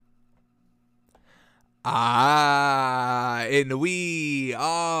And we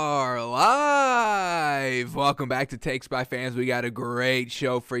are live. Welcome back to Takes by Fans. We got a great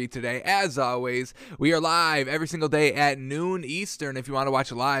show for you today. As always, we are live every single day at noon Eastern. If you want to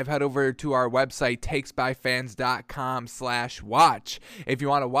watch live, head over to our website, takesbyfans.com/watch. If you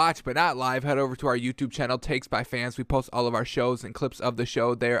want to watch but not live, head over to our YouTube channel, Takes by Fans. We post all of our shows and clips of the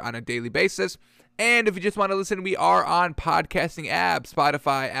show there on a daily basis. And if you just want to listen, we are on podcasting apps,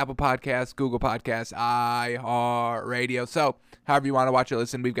 Spotify, Apple Podcasts, Google Podcasts, iHeartRadio. So however you want to watch or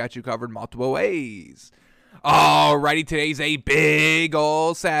listen, we've got you covered multiple ways. Alrighty, today's a big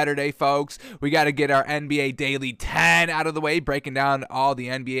old Saturday, folks. We got to get our NBA Daily 10 out of the way, breaking down all the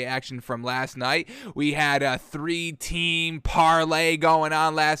NBA action from last night. We had a 3-team parlay going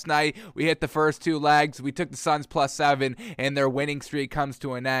on last night. We hit the first two legs. We took the Suns +7, and their winning streak comes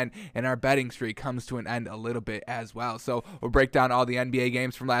to an end, and our betting streak comes to an end a little bit as well. So we'll break down all the NBA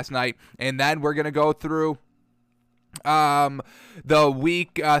games from last night, and then we're going to go through the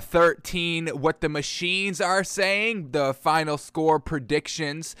week 13, what the machines are saying, the final score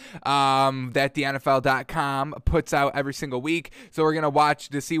predictions that the NFL.com puts out every single week. So we're going to watch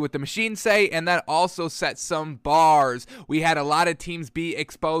to see what the machines say, and then also set some bars. We had a lot of teams be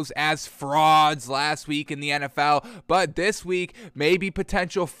exposed as frauds last week in the NFL, but this week maybe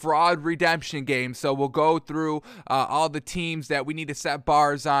potential fraud redemption games. So we'll go through all the teams that we need to set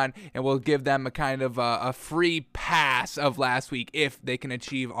bars on, and we'll give them a kind of a free pass of last week if they can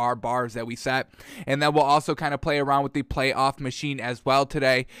achieve our bars that we set. And then we'll also kind of play around with the playoff machine as well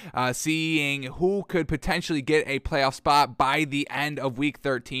today, seeing who could potentially get a playoff spot by the end of week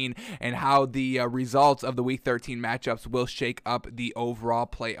 13 and how the results of the week 13 matchups will shake up the overall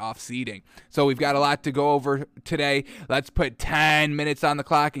playoff seeding. So we've got a lot to go over today. Let's put 10 minutes on the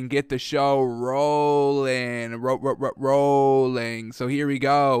clock and get the show rolling. Rolling. So here we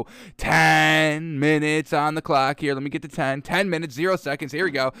go. 10 minutes on the clock here. Let me get to 10 minutes, 0 seconds. Here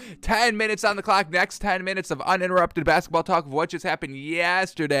we go. 10 minutes on the clock. Next 10 minutes of uninterrupted basketball talk of what just happened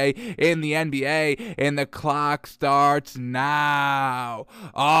yesterday in the NBA. And the clock starts now.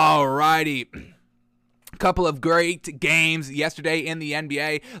 Alrighty. Couple of great games yesterday in the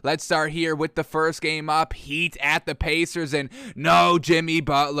NBA. Let's start here with the first game up. Heat at the Pacers, and no Jimmy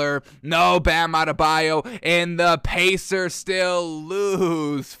Butler, no Bam Adebayo, and the Pacers still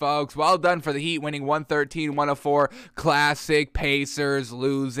lose, folks. Well done for the Heat, winning 113-104. Classic Pacers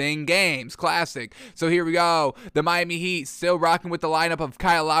losing games. Classic. So here we go. The Miami Heat still rocking with the lineup of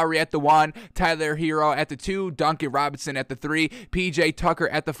Kyle Lowry at the 1, Tyler Hero at the 2, Duncan Robinson at the 3, PJ Tucker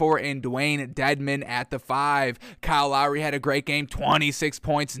at the 4, and Dwayne Dedmon at the 5. Kyle Lowry had a great game, 26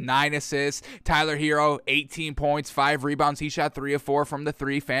 points, 9 assists. Tyler Hero, 18 points, 5 rebounds. He shot 3 of 4 from the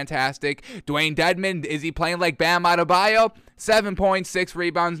 3. Fantastic. Dwayne Dedmon, is he playing like Bam Adebayo? 7 points, 6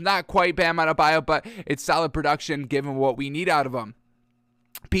 rebounds. Not quite Bam Adebayo, but it's solid production given what we need out of him.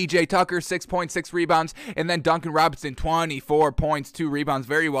 PJ Tucker, 6.6 rebounds, and then Duncan Robinson, 24 points, 2 rebounds.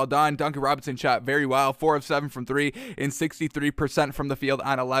 Very well done. Duncan Robinson shot very well, 4 of 7 from 3, and 63% from the field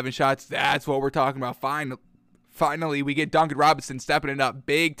on 11 shots. That's what we're talking about. Finally, we get Duncan Robinson stepping it up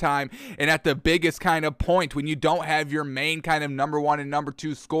big time and at the biggest kind of point when you don't have your main kind of number 1 and number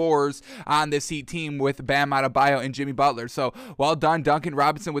 2 scorers on this Heat team with Bam Adebayo and Jimmy Butler. So well done, Duncan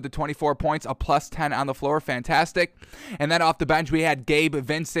Robinson with the 24 points, a +10 on the floor. Fantastic. And then off the bench, we had Gabe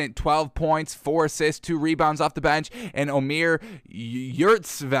Vincent, 12 points, 4 assists, 2 rebounds off the bench, and Omer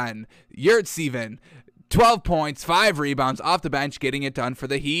Yurtseven, 12 points, 5 rebounds off the bench, getting it done for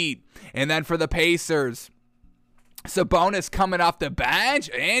the Heat. And then for the Pacers, Sabonis coming off the bench.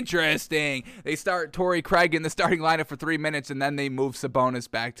 Interesting. They start Torrey Craig in the starting lineup for 3 minutes, and then they move Sabonis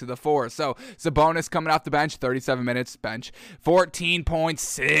back to the 4. So Sabonis coming off the bench, 37 minutes bench. 14 points,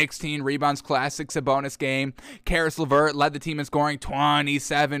 16 rebounds. Classic Sabonis game. Karis LeVert led the team in scoring,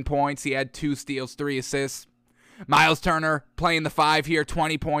 27 points. He had 2 steals, 3 assists. Miles Turner playing the 5 here,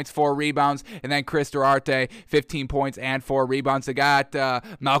 20 points, 4 rebounds. And then Chris Duarte, 15 points and 4 rebounds. They got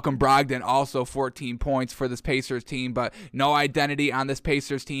Malcolm Brogdon, also 14 points for this Pacers team, but no identity on this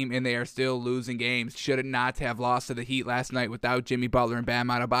Pacers team, and they are still losing games. Should not have lost to the Heat last night without Jimmy Butler and Bam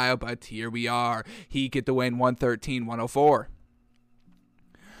Adebayo, but here we are. Heat get the win, 113-104.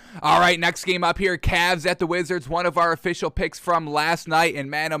 All right, next game up here, Cavs at the Wizards, one of our official picks from last night. And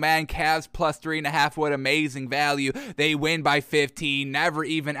man, oh man, Cavs +3.5, what amazing value. They win by 15. Never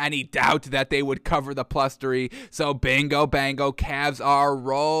even any doubt that they would cover the +3. So bingo, bango, Cavs are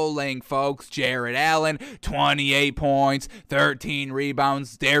rolling, folks. Jared Allen, 28 points, 13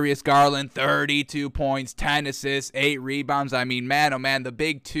 rebounds. Darius Garland, 32 points, 10 assists, 8 rebounds. I mean, man, oh man, the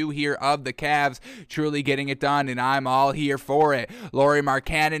big two here of the Cavs truly getting it done, and I'm all here for it. Lauri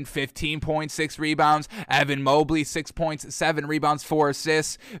Markkanen, 15 points, 6 rebounds. Evan Mobley, 6 points, 7 rebounds, 4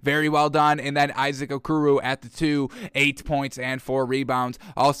 assists. Very well done. And then Isaac Okoro at the 2, 8 points and 4 rebounds.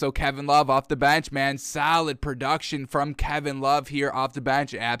 Also, Kevin Love off the bench, man. Solid production from Kevin Love here off the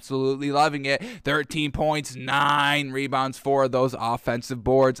bench. Absolutely loving it. 13 points, 9 rebounds, 4 of those offensive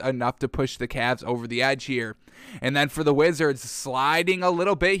boards. Enough to push the Cavs over the edge here. And then for the Wizards, sliding a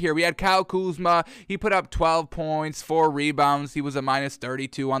little bit here, we had Kyle Kuzma. He put up 12 points, 4 rebounds. He was a minus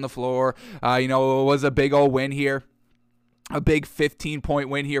 32 on the floor. It was a big old win here. A big 15-point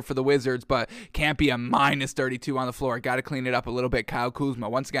win here for the Wizards, but can't be a minus 32 on the floor. Got to clean it up a little bit. Kyle Kuzma,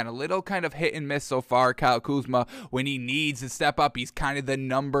 once again, a little kind of hit and miss so far. Kyle Kuzma, when he needs to step up, he's kind of the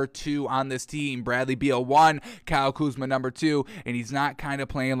number 2 on this team. Bradley Beal 1, Kyle Kuzma number 2, and he's not kind of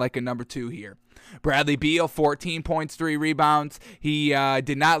playing like a number 2 here. Bradley Beal, 14 points, 3 rebounds. He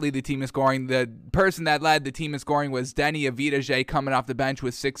did not lead the team in scoring. The person that led the team in scoring was Denny Avdija coming off the bench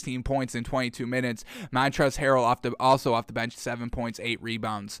with 16 points in 22 minutes. Montrezl Harrell also off the bench, 7 points, 8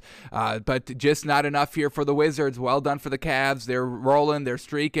 rebounds. But just not enough here for the Wizards. Well done for the Cavs. They're rolling. They're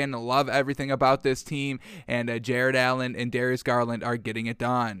streaking. Love everything about this team. And Jared Allen and Darius Garland are getting it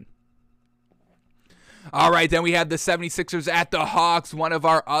done. All right, then we have the 76ers at the Hawks, one of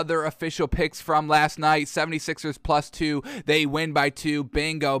our other official picks from last night. 76ers +2. They win by 2.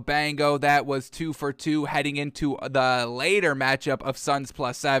 Bingo, bango. That was 2 for 2 heading into the later matchup of Suns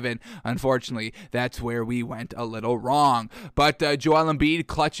 +7. Unfortunately, that's where we went a little wrong. But Joel Embiid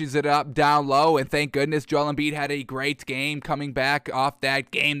clutches it up down low, and thank goodness Joel Embiid had a great game coming back off that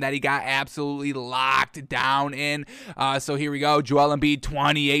game that he got absolutely locked down in. So here we go. Joel Embiid,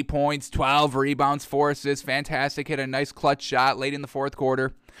 28 points, 12 rebounds, 4 assists. Fantastic. Hit a nice clutch shot late in the fourth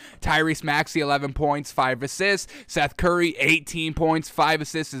quarter. Tyrese Maxey, 11 points, 5 assists. Seth Curry, 18 points, 5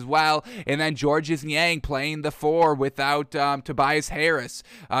 assists as well. And then Georges Niang playing the 4 without Tobias Harris.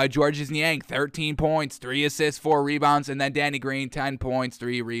 Georges Niang, 13 points, 3 assists, 4 rebounds. And then Danny Green, 10 points,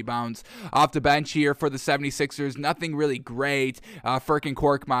 3 rebounds. Off the bench here for the 76ers, nothing really great. Furkan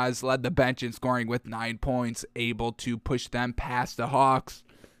Korkmaz led the bench in scoring with 9 points, able to push them past the Hawks.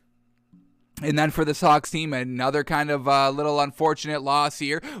 And then for this Hawks team, another kind of little unfortunate loss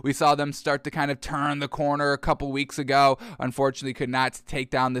here. We saw them start to kind of turn the corner a couple weeks ago. Unfortunately, could not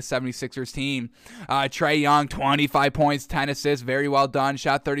take down the 76ers team. Trae Young, 25 points, 10 assists. Very well done.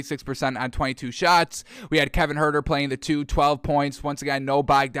 Shot 36% on 22 shots. We had Kevin Huerter playing the 2, 12 points. Once again, no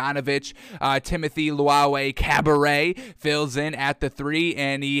Bogdanovich. Timothy Luwawe Cabaret fills in at the 3,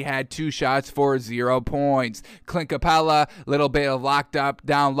 and he had 2 shots for 0 points. Clint Capella, little bit of locked up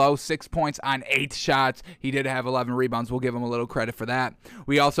down low, 6 points on 8 shots. He did have 11 rebounds. We'll give him a little credit for that.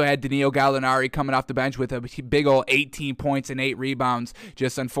 We also had Danilo Gallinari coming off the bench with a big old 18 points and 8 rebounds.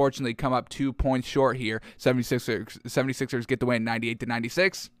 Just unfortunately come up 2 points short here. 76ers get the win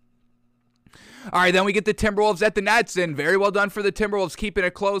 98-96. All right, then we get the Timberwolves at the Nets, and very well done for the Timberwolves, keeping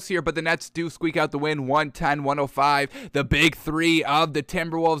it close here, but the Nets do squeak out the win, 110-105. The big 3 of the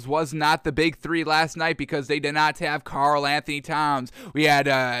Timberwolves was not the big 3 last night because they did not have Karl Anthony Towns. We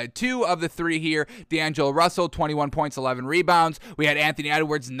had 2 of the 3 here. D'Angelo Russell, 21 points, 11 rebounds. We had Anthony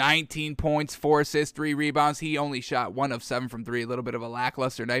Edwards, 19 points, 4 assists, 3 rebounds. He only shot 1 of 7 from 3, a little bit of a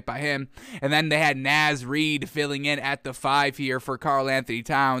lackluster night by him. And then they had Naz Reid filling in at the 5 here for Karl Anthony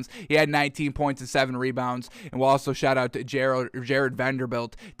Towns. He had 19 points and 7 rebounds. And we'll also shout out to Jared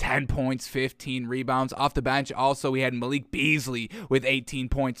Vanderbilt, 10 points, 15 rebounds. Off the bench, also, we had Malik Beasley with 18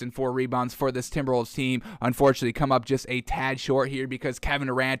 points and 4 rebounds for this Timberwolves team. Unfortunately, come up just a tad short here because Kevin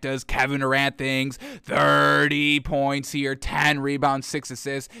Durant does Kevin Durant things. 30 points here, 10 rebounds, 6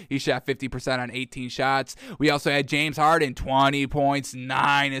 assists. He shot 50% on 18 shots. We also had James Harden, 20 points,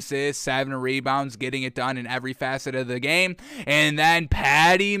 9 assists, 7 rebounds, getting it done in every facet of the game. And then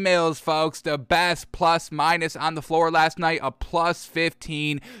Patty Mills, folks, the best plus-minus on the floor last night, a plus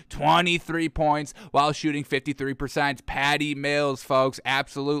 15, 23 points while shooting 53%. Patty Mills, folks,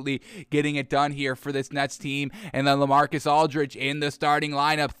 absolutely getting it done here for this Nets team. And then LaMarcus Aldridge in the starting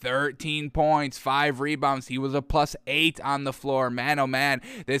lineup, 13 points, 5 rebounds. He was a plus 8 on the floor. Man, oh man,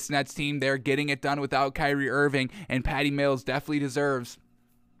 this Nets team, they're getting it done without Kyrie Irving, and Patty Mills definitely deserves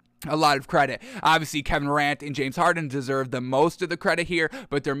a lot of credit. Obviously, Kevin Durant and James Harden deserve the most of the credit here,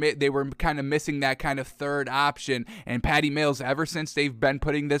 but they were kind of missing that kind of third option. And Patty Mills, ever since they've been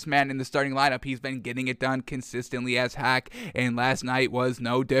putting this man in the starting lineup, he's been getting it done consistently as heck, and last night was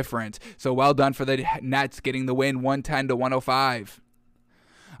no different. So well done for the Nets getting the win, 110-105.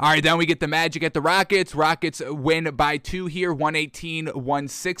 All right, then we get the Magic at the Rockets. Rockets win by 2 here,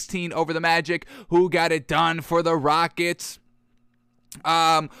 118-116 over the Magic. Who got it done for the Rockets?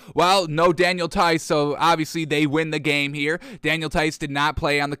 Well, no Daniel Tice, so obviously they win the game here. Daniel Tice did not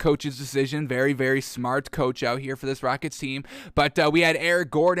play on the coach's decision. Very, very smart coach out here for this Rockets team. But we had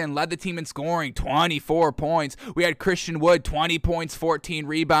Eric Gordon led the team in scoring, 24 points. We had Christian Wood, 20 points, 14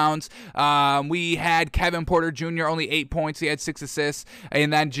 rebounds. We had Kevin Porter Jr., only 8 points. He had 6 assists.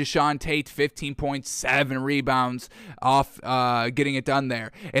 And then Jashawn Tate, 15 points, 7 rebounds off getting it done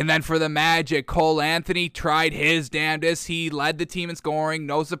there. And then for the Magic, Cole Anthony tried his damnedest. He led the team in scoring.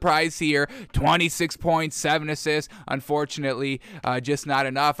 No surprise here. 26 points, 7 assists. Unfortunately, just not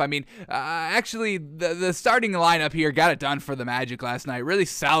enough. I mean, actually, the starting lineup here got it done for the Magic last night. Really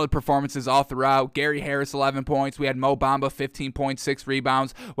solid performances all throughout. Gary Harris, 11 points. We had Mo Bamba, 15 points, 6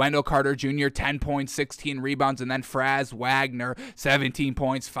 rebounds. Wendell Carter Jr., 10 points, 16 rebounds. And then Franz Wagner, 17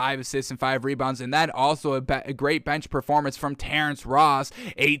 points, 5 assists, and 5 rebounds. And then also a great bench performance from Terrence Ross,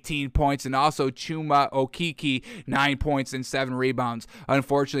 18 points. And also Chuma Okeke, 9 points and 7 rebounds.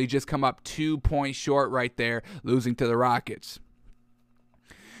 Unfortunately, just come up 2 points short right there, losing to the Rockets.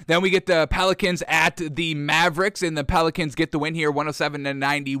 Then we get the Pelicans at the Mavericks, and the Pelicans get the win here,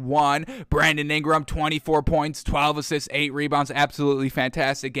 107-91. Brandon Ingram, 24 points, 12 assists, 8 rebounds. Absolutely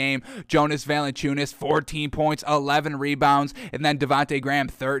fantastic game. Jonas Valanciunas, 14 points, 11 rebounds. And then Devontae Graham,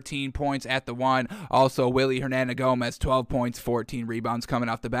 13 points at the 1. Also, Willie Hernangomez, 12 points, 14 rebounds coming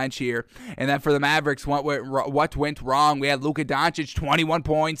off the bench here. And then for the Mavericks, what went wrong? We had Luka Doncic, 21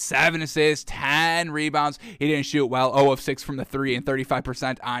 points, 7 assists, 10 rebounds. He didn't shoot well, 0 of 6 from the 3 and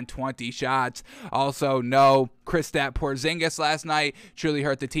 35% on 20 shots. Also, no Kristaps Porzingis last night. Truly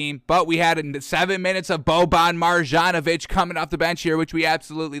hurt the team. But we had 7 minutes of Boban Marjanovic coming off the bench here, which we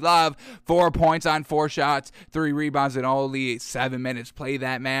absolutely love. 4 points on 4 shots, 3 rebounds in only 7 minutes. Play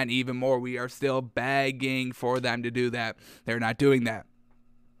that man even more. We are still begging for them to do that. They're not doing that.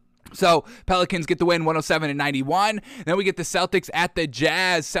 So, Pelicans get the win, 107-91. Then we get the Celtics at the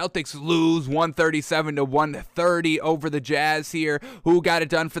Jazz. Celtics lose 137-130 over the Jazz here. Who got it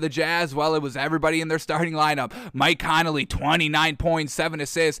done for the Jazz? Well, it was everybody in their starting lineup. Mike Conley, 29 points, 7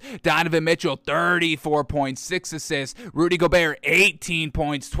 assists. Donovan Mitchell, 34 points, 6 assists. Rudy Gobert, 18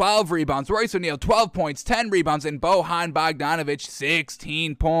 points, 12 rebounds. Royce O'Neal, 12 points, 10 rebounds. And Bojan Bogdanovic,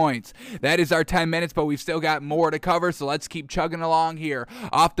 16 points. That is our 10 minutes, but we've still got more to cover, so let's keep chugging along here.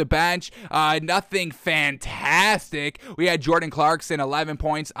 Off the bench, nothing fantastic. We had Jordan Clarkson, 11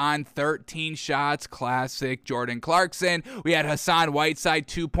 points on 13 shots. Classic Jordan Clarkson. We had Hassan Whiteside,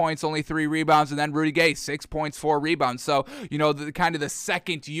 2 points, only 3 rebounds. And then Rudy Gay, 6 points, 4 rebounds. So, you know, kind of the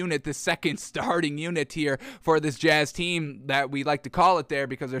second unit, the second starting unit here for this Jazz team that we like to call it there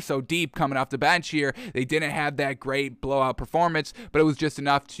because they're so deep coming off the bench here. They didn't have that great blowout performance, but it was just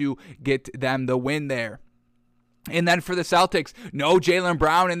enough to get them the win there. And then for the Celtics, no Jaylen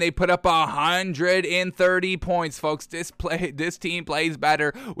Brown, and they put up 130 points, folks. This team plays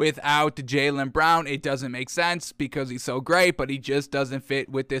better without Jaylen Brown. It doesn't make sense because he's so great, but he just doesn't fit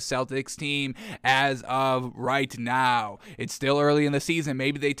with this Celtics team as of right now. It's still early in the season.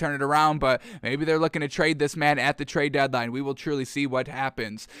 Maybe they turn it around, but maybe they're looking to trade this man at the trade deadline. We will truly see what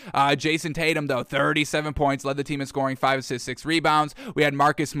happens. Jason Tatum, though, 37 points, led the team in scoring, 5 assists, 6 rebounds. We had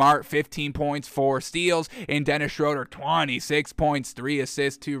Marcus Smart, 15 points, 4 steals, and Dennis Schroeder, 26 points, 3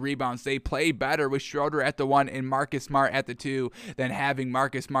 assists, 2 rebounds. They play better with Schroeder at the 1 and Marcus Smart at the 2 than having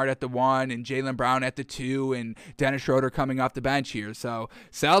Marcus Smart at the 1 and Jaylen Brown at the 2 and Dennis Schroeder coming off the bench here. So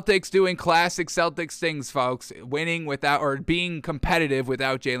Celtics doing classic Celtics things, folks, winning without or being competitive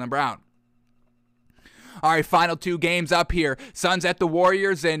without Jaylen Brown. All right, final 2 games up here. Suns at the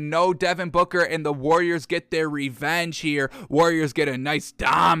Warriors, and no Devin Booker, and the Warriors get their revenge here. Warriors get a nice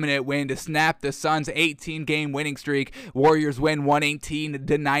dominant win to snap the Suns' 18-game winning streak. Warriors win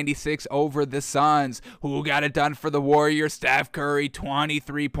 118-96 over the Suns. Who got it done for the Warriors? Steph Curry,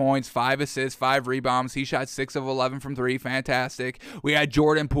 23 points, 5 assists, 5 rebounds. He shot 6 of 11 from 3. Fantastic. We had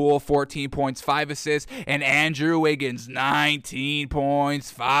Jordan Poole, 14 points, 5 assists, and Andrew Wiggins, 19 points,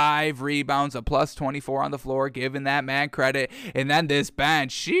 5 rebounds, a plus 24 on the floor, giving that man credit. And then this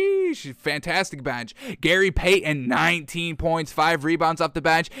bench, sheesh, fantastic bench. Gary Payton, 19 points, 5 rebounds off the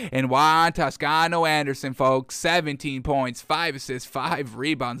bench. And Juan Toscano Anderson, folks, 17 points, 5 assists, 5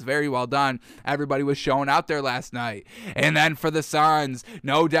 rebounds. Very well done. Everybody was showing out there last night. And then for the Suns,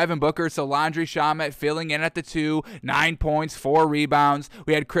 no Devin Booker, so Landry Shamet filling in at the 2, 9 points, 4 rebounds.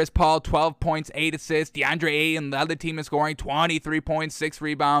 We had Chris Paul, 12 points, 8 assists. DeAndre Ayton led the team in scoring, 23 points, 6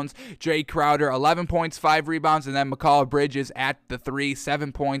 rebounds. Jay Crowder, 11 points, points, 5 rebounds, and then McCall Bridges at the 3,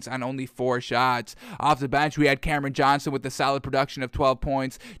 7 points on only 4 shots. Off the bench, we had Cameron Johnson with a solid production of 12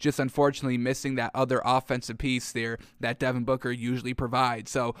 points, just unfortunately missing that other offensive piece there that Devin Booker usually provides.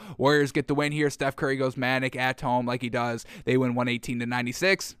 So Warriors get the win here. Steph Curry goes manic at home like he does. They win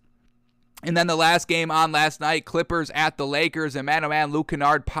 118-96. And then the last game on last night, Clippers at the Lakers, and man-oh-man, Luke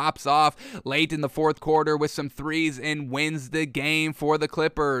Kennard pops off late in the fourth quarter with some threes and wins the game for the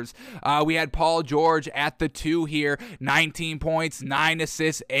Clippers. We had Paul George at the 2 here, 19 points, 9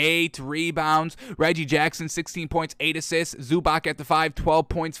 assists, 8 rebounds. Reggie Jackson, 16 points, 8 assists. Zubac at the 5, 12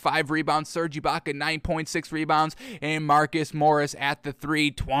 points, 5 rebounds. Serge Ibaka, 9.6 rebounds. And Marcus Morris at the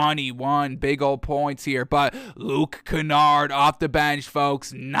 3, 21 big old points here. But Luke Kennard off the bench,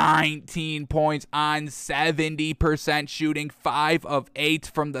 folks, 19 points on 70% shooting, 5 of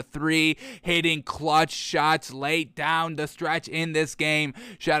 8 from the 3, hitting clutch shots late down the stretch in this game.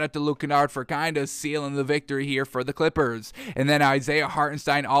 Shout out to Luke Kennard for kind of sealing the victory here for the Clippers. And then Isaiah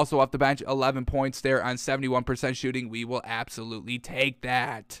Hartenstein also off the bench, 11 points there on 71% shooting. We will absolutely take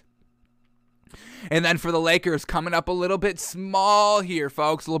that. And then for the Lakers, coming up a little bit small here,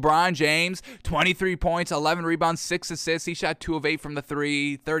 folks. LeBron James, 23 points, 11 rebounds, 6 assists. He shot 2 of 8 from the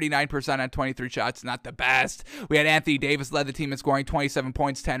 3, 39% on 23 shots. Not the best. We had Anthony Davis led the team in scoring, 27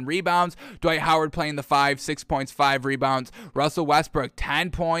 points, 10 rebounds. Dwight Howard playing the 5, 6 points, 5 rebounds. Russell Westbrook,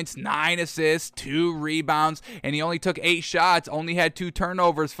 10 points, 9 assists, 2 rebounds. And he only took 8 shots, only had 2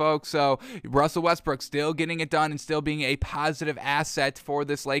 turnovers, folks. So Russell Westbrook still getting it done and still being a positive asset for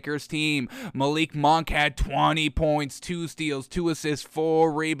this Lakers team. Malik Monk had 20 points, 2 steals, 2 assists,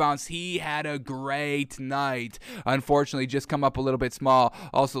 4 rebounds. He had a great night. Unfortunately, just come up a little bit small.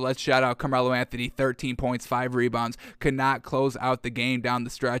 Also, let's shout out Carmelo Anthony, 13 points, 5 rebounds. Could not close out the game down the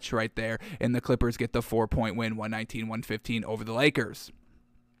stretch right there. And the Clippers get the 4-point win, 119-115 over the Lakers.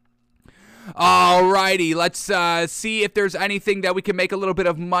 Alrighty, let's see if there's anything that we can make a little bit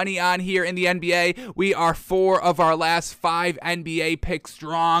of money on here in the NBA. We are 4 of our last 5 NBA picks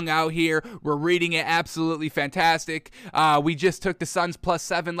strong out here. We're reading it absolutely fantastic. We just took the Suns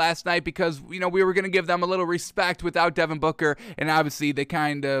 +7 last night because, we were going to give them a little respect without Devin Booker, and obviously they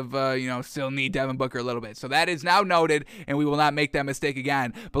kind of, still need Devin Booker a little bit. So that is now noted, and we will not make that mistake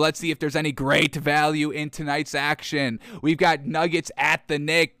again. But let's see if there's any great value in tonight's action. We've got Nuggets at the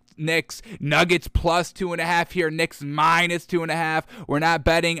Knicks. Nuggets +2.5 here. Knicks -2.5. We're not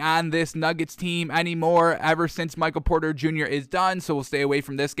betting on this Nuggets team anymore ever since Michael Porter Jr. is done, so we'll stay away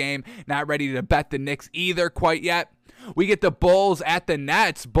from this game. Not ready to bet the Knicks either quite yet. We get the Bulls at the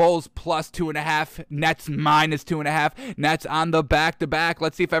Nets. Bulls +2.5. Nets -2.5. Nets on the back-to-back.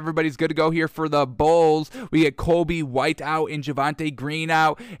 Let's see if everybody's good to go here for the Bulls. We get Kobe White out and Javonte Green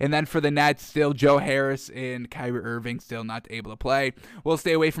out. And then for the Nets, still Joe Harris and Kyrie Irving still not able to play. We'll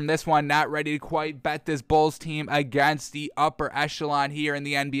stay away from this one. Not ready to quite bet this Bulls team against the upper echelon here in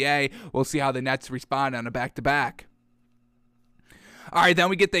the NBA. We'll see how the Nets respond on a back-to-back. All right, then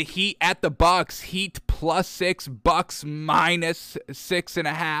we get the Heat at the Bucks. Heat +6, Bucks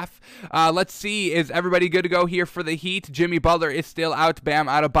 -6.5. Let's see, is everybody good to go here for the Heat? Jimmy Butler is still out. Bam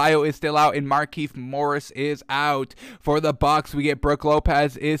Adebayo is still out, and Markieff Morris is out. For the Bucks, we get Brook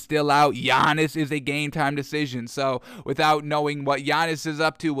Lopez is still out. Giannis is a game-time decision. So without knowing what Giannis is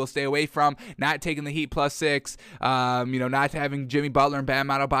up to, we'll stay away from not taking the Heat +6. Not having Jimmy Butler and Bam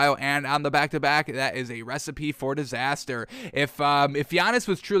Adebayo, and on the back-to-back, that is a recipe for disaster. If Giannis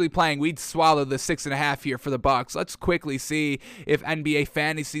was truly playing, we'd swallow the 6.5 here for the Bucks. Let's quickly see if NBA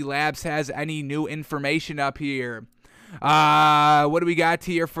Fantasy Labs has any new information up here. What do we got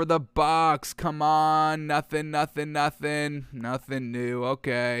here for the Bucks? Come on, nothing new.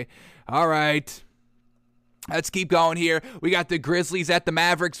 Okay, all right. Let's keep going here. We got the Grizzlies at the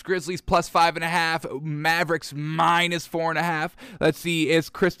Mavericks. Grizzlies +5.5. Mavericks -4.5. Let's see,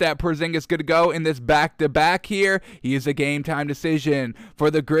 is Kristaps Porzingis good to go in this back-to-back here? He is a game-time decision. For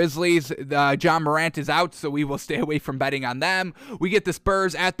the Grizzlies, John Morant is out, so we will stay away from betting on them. We get the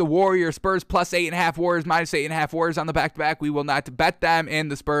Spurs at the Warriors. Spurs +8.5. Warriors -8.5. Warriors on the back-to-back. We will not bet them.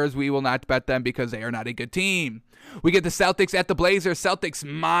 And the Spurs, we will not bet them because they are not a good team. We get the Celtics at the Blazers. Celtics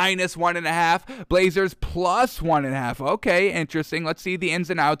 -1.5. Blazers +1.5. Okay, interesting. Let's see the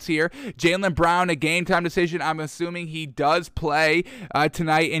ins and outs here. Jaylen Brown, a game-time decision. I'm assuming he does play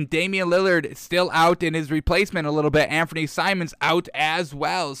tonight. And Damian Lillard still out in his replacement a little bit. Anthony Simons out as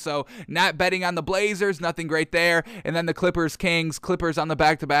well. So not betting on the Blazers. Nothing great there. And then the Clippers, Kings. Clippers on the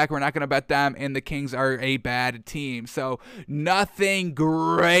back-to-back. We're not going to bet them. And the Kings are a bad team. So nothing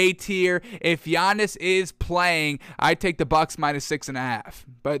great here. If Giannis is playing, I take the Bucks -6.5,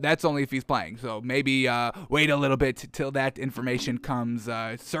 but that's only if he's playing. So maybe wait a little bit till that information comes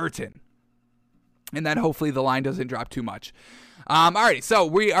certain. And then hopefully the line doesn't drop too much. Alrighty, so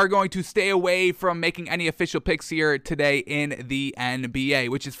we are going to stay away from making any official picks here today in the NBA,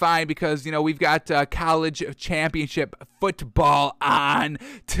 which is fine because, we've got college championship football on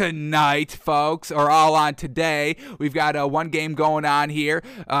tonight, folks, or all on today. We've got one game going on here.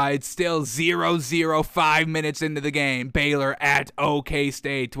 It's still 0-0, 5 minutes into the game. Baylor at OK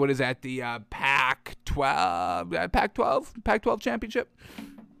State. What is that, the Pac-12 championship?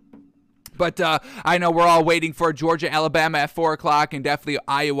 But I know we're all waiting for Georgia, Alabama at 4 o'clock, and definitely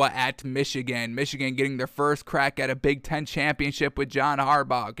Iowa at Michigan. Michigan getting their first crack at a Big Ten championship with John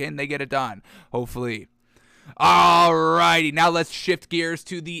Harbaugh. Can they get it done? Hopefully. All righty, now let's shift gears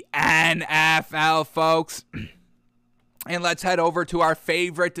to the NFL, folks. And let's head over to our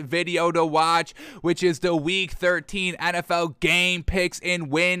favorite video to watch, which is the Week 13 NFL game picks and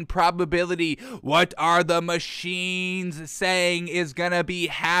win probability. What are the machines saying is going to be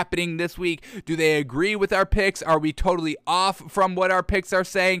happening this week? Do they agree with our picks? Are we totally off from what our picks are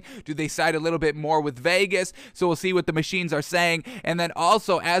saying? Do they side a little bit more with Vegas? So we'll see what the machines are saying. And then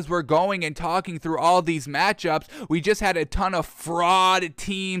also, as we're going and talking through all these matchups, we just had a ton of fraud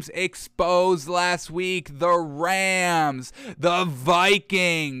teams exposed last week. The Rams, the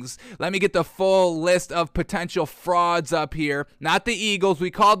Vikings. Let me get the full list of potential frauds up here. Not the Eagles. We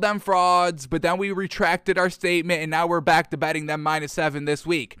called them frauds, but then we retracted our statement, and now we're back to betting them -7 this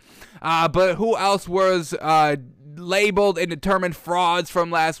week. But who else was labeled and determined frauds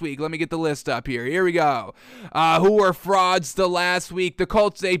from last week? Let me get the list up here. Here we go. Who were frauds the last week? The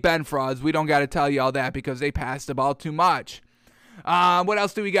Colts, they've been frauds. We don't got to tell you all that because they passed the ball too much. What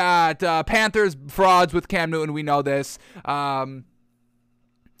else do we got? Panthers frauds with Cam Newton. We know this.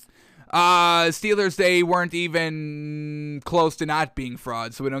 Steelers, they weren't even close to not being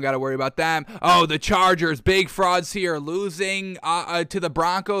frauds, so we don't got to worry about them. Oh, the Chargers, big frauds here, losing to the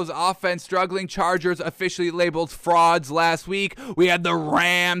Broncos, offense struggling. Chargers officially labeled frauds last week. We had the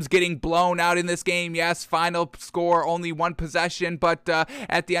Rams getting blown out in this game. Yes, final score, only 1 possession, but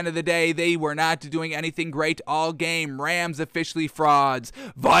at the end of the day, they were not doing anything great all game. Rams officially frauds.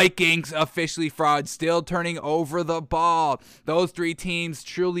 Vikings officially frauds, still turning over the ball. Those 3 teams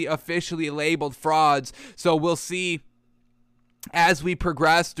truly officially labeled frauds. So we'll see as we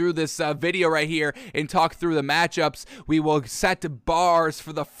progress through this video right here and talk through the matchups. We will set bars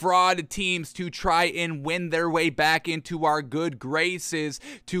for the fraud teams to try and win their way back into our good graces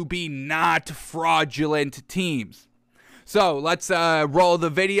to be not fraudulent teams. So let's roll the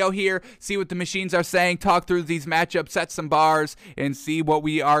video here, see what the machines are saying, talk through these matchups, set some bars, and see what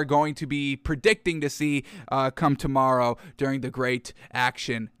we are going to be predicting to see come tomorrow during the great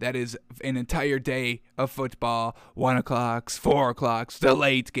action that is an entire day of football, 1 o'clock, 4 o'clock, the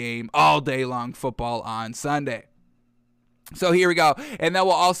late game, all day long football on Sunday. So here we go, and then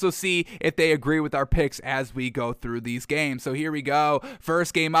we'll also see if they agree with our picks as we go through these games. So here we go.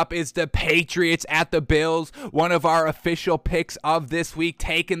 First game up is the Patriots at the Bills. One of our official picks of this week,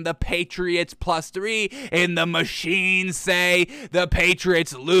 taking the Patriots +3, and the machines say the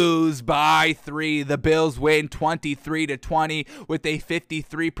Patriots lose by 3. The Bills win 23-20 with a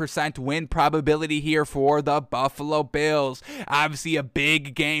 53% win probability here for the Buffalo Bills. Obviously a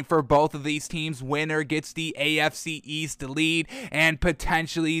big game for both of these teams. Winner gets the AFC East lead and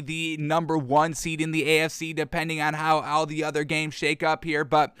potentially the number 1 seed in the AFC, depending on how all the other games shake up here.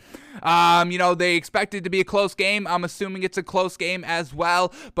 But they expect it to be a close game. I'm assuming it's a close game as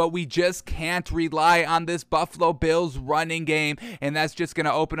well, but we just can't rely on this Buffalo Bills running game, and that's just going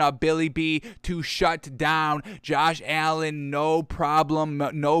to open up Billy B to shut down Josh Allen. No problem,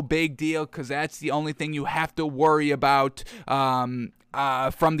 no big deal, because that's the only thing you have to worry about from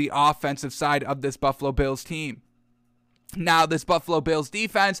the offensive side of this Buffalo Bills team. Now, this Buffalo Bills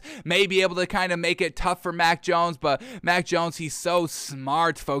defense may be able to kind of make it tough for Mac Jones, but Mac Jones, he's so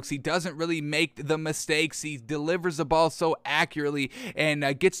smart, folks. He doesn't really make the mistakes. He delivers the ball so accurately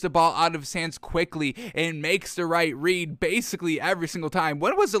and gets the ball out of his hands quickly and makes the right read basically every single time.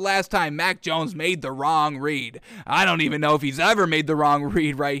 When was the last time Mac Jones made the wrong read? I don't even know if he's ever made the wrong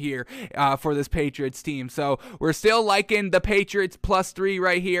read right here for this Patriots team. So we're still liking the Patriots +3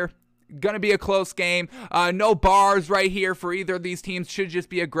 right here. Going to be a close game. No bars right here for either of these teams. Should just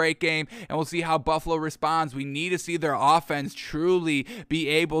be a great game, and we'll see how Buffalo responds. We need to see their offense truly be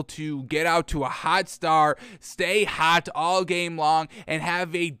able to get out to a hot start, stay hot all game long, and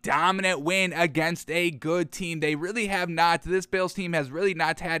have a dominant win against a good team. They really have not. This Bills team has really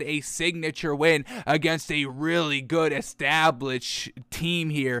not had a signature win against a really good established team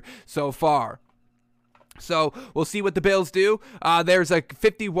here so far. So we'll see what the Bills do. There's a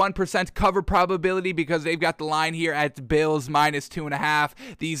 51% cover probability because they've got the line here at Bills -2.5.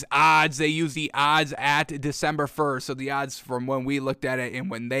 These odds, they use the odds at December 1st. So the odds from when we looked at it and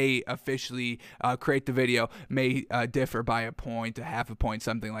when they officially create the video may differ by a point, a half a point,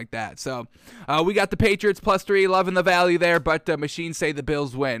 something like that. So we got the Patriots +3, loving the value there, but the machines say the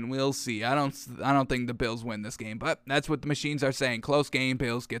Bills win. We'll see. I don't think the Bills win this game, but that's what the machines are saying. Close game.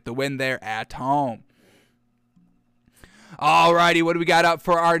 Bills get the win there at home. Alrighty, what do we got up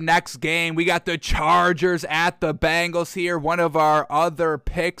for our next game? We got the Chargers at the Bengals here. One of our other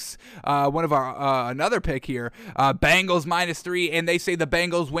picks, another pick here. Bengals -3, and they say the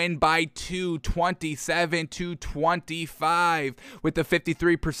Bengals win by 2, 27-25, with the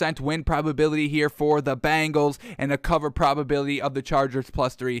 53% win probability here for the Bengals and a cover probability of the Chargers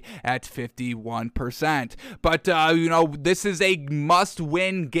 +3 at 51%. But this is a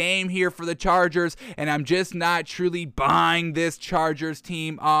must-win game here for the Chargers, and I'm just not truly buying this Chargers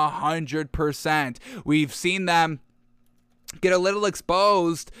team 100%. We've seen them get a little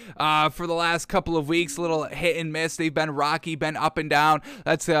exposed for the last couple of weeks, a little hit and miss. They've been rocky, been up and down.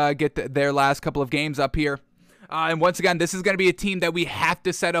 Let's get their last couple of games up here. And once again, this is going to be a team that we have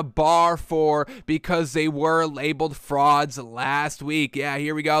to set a bar for because they were labeled frauds last week. Yeah,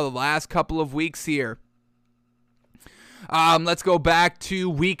 here we go, the last couple of weeks here. Let's go back to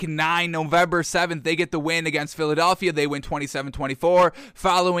week 9, November 7th. They get the win against Philadelphia. They win 27-24.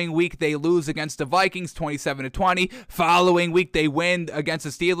 Following week, they lose against the Vikings 27-20. Following week, they win against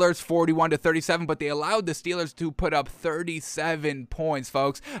the Steelers 41-37, but they allowed the Steelers to put up 37 points,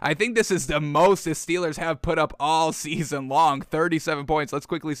 folks. I think this is the most the Steelers have put up all season long, 37 points. Let's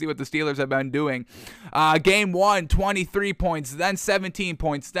quickly see what the Steelers have been doing. Game 1, 23 points, then 17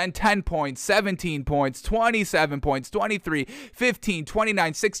 points, then 10 points, 17 points, 27 points, 23, 15,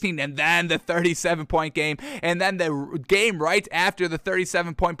 29, 16, and then the 37-point game. And then the game right after the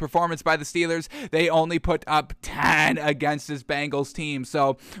 37-point performance by the Steelers, they only put up 10 against this Bengals team.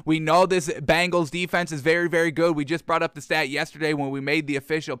 So we know this Bengals defense is very, very good. We just brought up the stat yesterday when we made the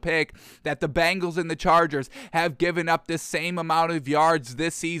official pick that the Bengals and the Chargers have given up the same amount of yards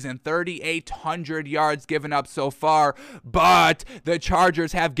this season, 3,800 yards given up so far, but the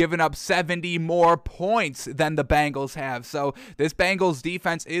Chargers have given up 70 more points than the Bengals have. So this Bengals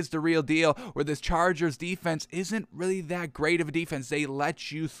defense is the real deal, where this Chargers defense isn't really that great of a defense. They let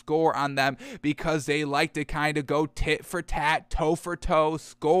you score on them because they like to kind of go tit for tat, toe for toe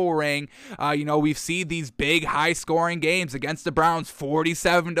scoring. We've seen these big high scoring games against the Browns,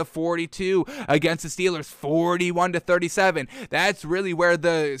 47-42, against the Steelers, 41-37. That's really where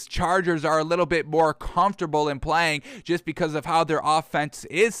the Chargers are a little bit more comfortable in playing, just because of how their offense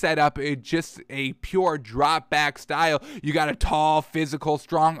is set up. It's just a pure drop back style. You got a tall, physical,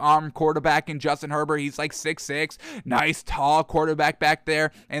 strong arm quarterback in Justin Herbert. He's like 6'6", nice tall quarterback back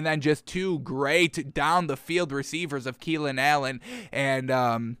there, and then just two great down the field receivers of Keenan Allen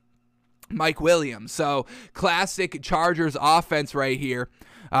and Mike Williams. So classic Chargers offense right here.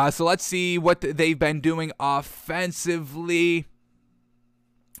 So let's see what they've been doing offensively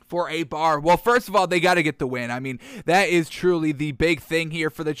for a bar. Well, first of all, they got to get the win. I mean, that is truly the big thing here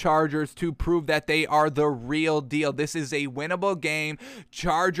for the Chargers to prove that they are the real deal. This is a winnable game.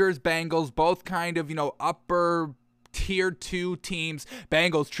 Chargers, Bengals, both kind of, upper tier 2 teams.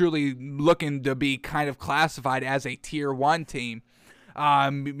 Bengals truly looking to be kind of classified as a tier 1 team.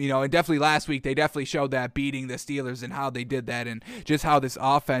 And definitely last week, they definitely showed that, beating the Steelers and how they did that, and just how this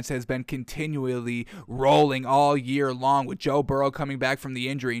offense has been continually rolling all year long, with Joe Burrow coming back from the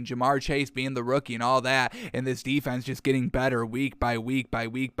injury and Jamar Chase being the rookie and all that, and this defense just getting better week by week by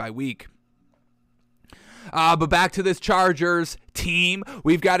week by week. But back to this Chargers team,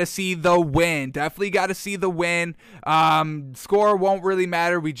 we've got to see the win. Definitely got to see the win. Score won't really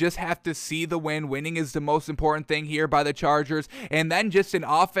matter. We just have to see the win. Winning is the most important thing here by the Chargers. And then just an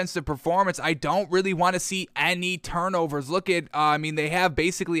offensive performance. I don't really want to see any turnovers. Look at, they have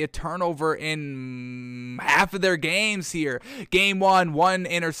basically a turnover in half of their games here. Game 1, 1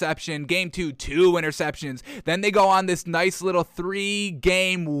 interception. Game 2, 2 interceptions. Then they go on this nice little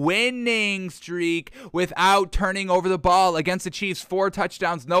 3-game winning streak without turning over the ball. Against the Chiefs, 4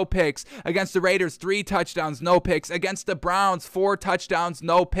 touchdowns, no picks. Against the Raiders, 3 touchdowns, no picks. Against the Browns, 4 touchdowns,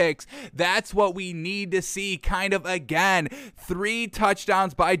 no picks. That's what we need to see kind of again. 3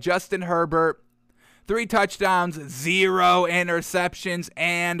 touchdowns by Justin Herbert. 3 touchdowns, 0 interceptions,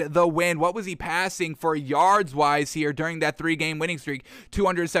 and the win. What was he passing for yards-wise here during that 3-game winning streak?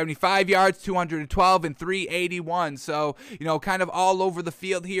 275 yards, 212, and 381. So, kind of all over the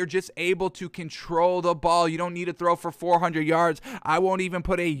field here, just able to control the ball. You don't need to throw for 400 yards. I won't even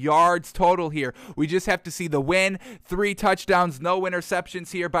put a yards total here. We just have to see the win. 3 touchdowns, no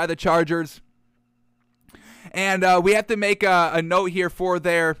interceptions here by the Chargers. And we have to make a note here for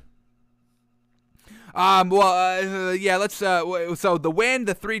their... So the win,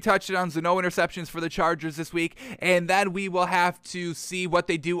 the 3 touchdowns, the no interceptions for the Chargers this week, and then we will have to see what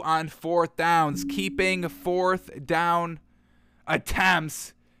they do on 4th downs, keeping 4th down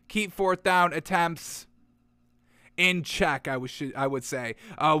attempts. Keep 4th down attempts in check, I would say.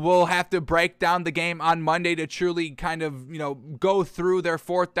 We'll have to break down the game on Monday to truly kind of, go through their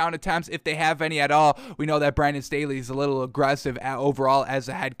 4th down attempts if they have any at all. We know that Brandon Staley is a little aggressive overall as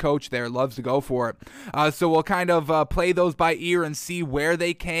a head coach there, loves to go for it. So we'll kind of play those by ear and see where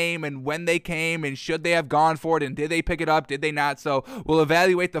they came and when they came and should they have gone for it and did they pick it up, did they not? So we'll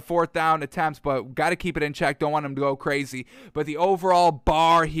evaluate the 4th down attempts, but got to keep it in check. Don't want them to go crazy. But the overall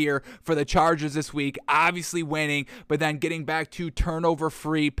bar here for the Chargers this week, obviously winning, but then getting back to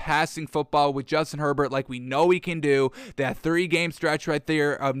turnover-free passing football with Justin Herbert like we know he can do. That 3-game stretch right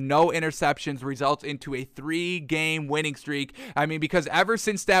there of no interceptions results into a 3-game winning streak. I mean, because ever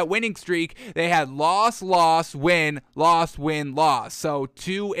since that winning streak, they had loss, win, loss, win, loss. So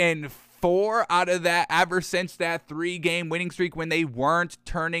 2 and 4 out of that ever since that 3-game winning streak when they weren't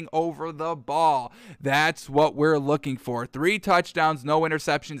turning over the ball. That's what we're looking for. 3 touchdowns, no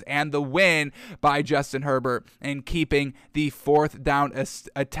interceptions, and the win by Justin Herbert and keeping the 4th down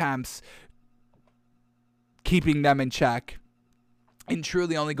attempts, keeping them in check. And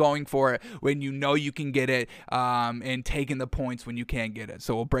truly only going for it when you know you can get it, and taking the points when you can't get it.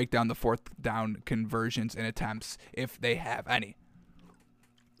 So we'll break down the 4th down conversions and attempts if they have any.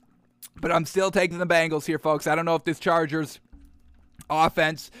 But I'm still taking the Bengals here, folks. I don't know if this Chargers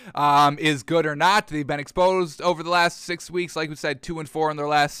offense is good or not. They've been exposed over the last 6 weeks. Like we said, 2 and 4 in their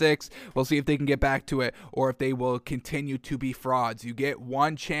last 6. We'll see if they can get back to it or if they will continue to be frauds. You get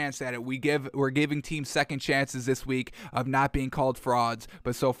one chance at it. We're giving teams second chances this week of not being called frauds.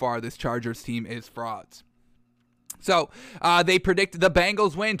 But so far, this Chargers team is frauds. So they predicted the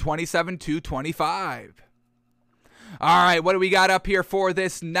Bengals win 27-25. All right, what do we got up here for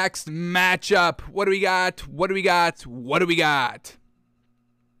this next matchup? What do we got?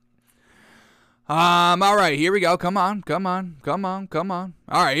 All right, here we go. Come on.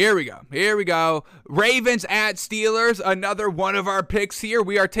 All right, here we go. Ravens at Steelers, another one of our picks here.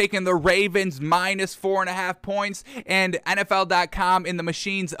 We are taking the Ravens minus 4.5 points, and NFL.com and the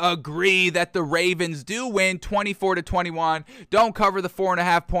machines agree that the Ravens do win 24-21. Don't cover the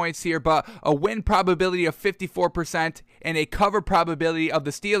 4.5 points here, but a win probability of 54% and a cover probability of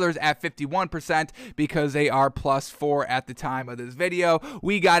the Steelers at 51% because they are +4 at the time of this video.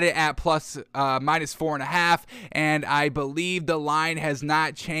 We got it at minus 4.5, and I believe the line has not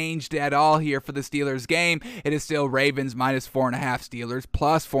changed at all here for the Steelers game. It is still Ravens minus 4.5, Steelers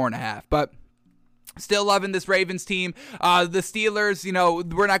plus 4.5, but still loving this Ravens team. The Steelers,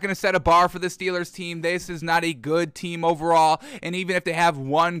 we're not going to set a bar for the Steelers team. This is not a good team overall. And even if they have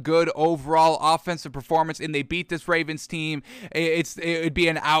one good overall offensive performance and they beat this Ravens team, it would be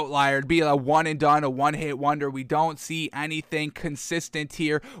an outlier. It'd be a one and done, a one-hit wonder. We don't see anything consistent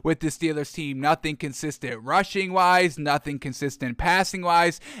here with the Steelers team. Nothing consistent rushing-wise, nothing consistent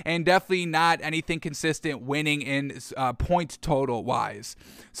passing-wise, and definitely not anything consistent winning in point total-wise.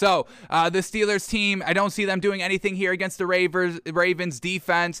 So the Steelers team, I don't see them doing anything here against the Ravens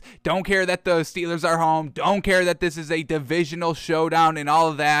defense. Don't care that the Steelers are home. Don't care that this is a divisional showdown and all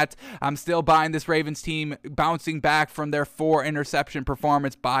of that. I'm still buying this Ravens team bouncing back from their 4-interception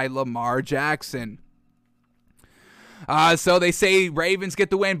performance by Lamar Jackson. So they say Ravens get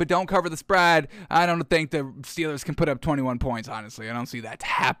the win, but don't cover the spread. I don't think the Steelers can put up 21 points, honestly. I don't see that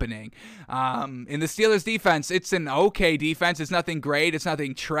happening. In the Steelers defense, it's an okay defense. It's nothing great. It's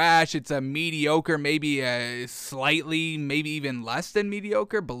nothing trash. It's a mediocre, maybe a slightly, maybe even less than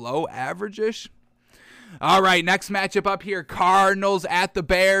mediocre, below average-ish. All right, next matchup up here, Cardinals at the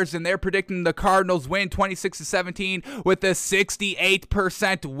Bears, and they're predicting the Cardinals win 26-17 with a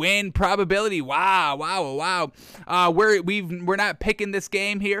 68% win probability. Wow. We're not picking this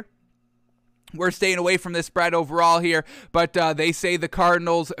game here. We're staying away from this spread overall here, but they say the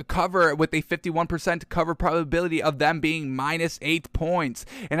Cardinals cover with a 51% cover probability of them being minus 8 points.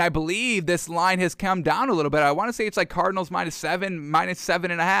 And I believe this line has come down a little bit. I want to say it's like Cardinals -7,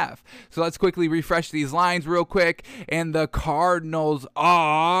 -7.5. So let's quickly refresh these lines real quick. And the Cardinals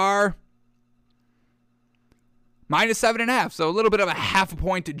are -7.5, so a little bit of a half a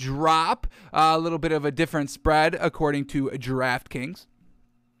point drop, a little bit of a different spread according to DraftKings.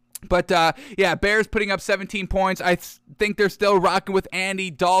 But, yeah, Bears putting up 17 points. I think they're still rocking with Andy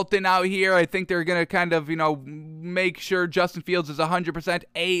Dalton out here. I think they're going to kind of, make sure Justin Fields is 100%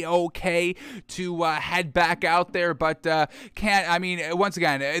 A-OK to head back out there. But, once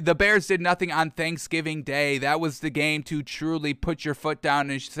again, the Bears did nothing on Thanksgiving Day. That was the game to truly put your foot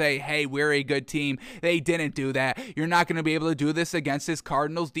down and say, hey, we're a good team. They didn't do that. You're not going to be able to do this against this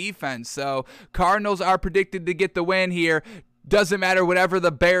Cardinals defense. So, Cardinals are predicted to get the win here. Doesn't matter whatever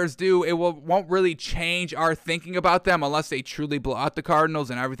the Bears do, it won't really change our thinking about them unless they truly blow out the Cardinals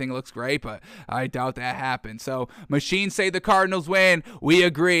and everything looks great, but I doubt that happens. So, machines say the Cardinals win. We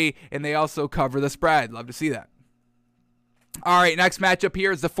agree, and they also cover the spread. Love to see that. All right, next matchup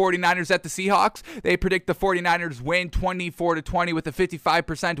here is the 49ers at the Seahawks. They predict the 49ers win 24-20 with a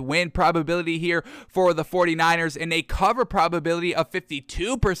 55% win probability here for the 49ers and a cover probability of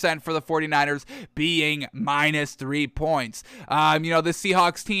 52% for the 49ers being -3 points. The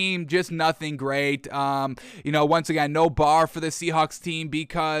Seahawks team, just nothing great. Once again, no bar for the Seahawks team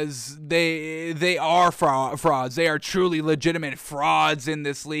because they are frauds. They are truly legitimate frauds in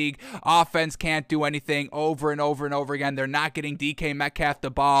this league. Offense can't do anything over and over and over again. They're not getting DK Metcalf the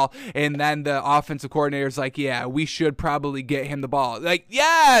ball, and then the offensive coordinator's like, yeah, we should probably get him the ball. Like,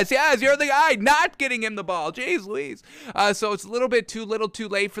 yes, you're the guy not getting him the ball. Jeez Louise. So it's a little bit too little too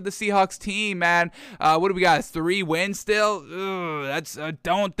late for the Seahawks team, man. What do we got? 3 wins still?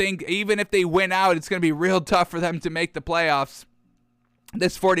 Don't think, even if they win out, it's going to be real tough for them to make the playoffs.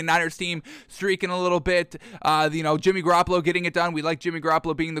 This 49ers team streaking a little bit. Jimmy Garoppolo getting it done. We like Jimmy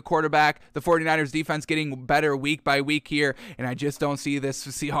Garoppolo being the quarterback. The 49ers defense getting better week by week here. And I just don't see this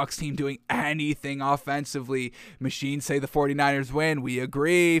Seahawks team doing anything offensively. Machines say the 49ers win. We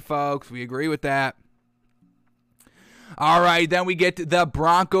agree, folks. We agree with that. All right, then we get the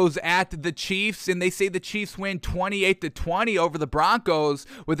Broncos at the Chiefs, and they say the Chiefs win 28-20 over the Broncos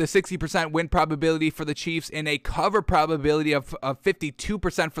with a 60% win probability for the Chiefs and a cover probability of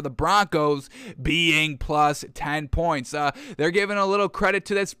 52% for the Broncos being plus 10 points. They're giving a little credit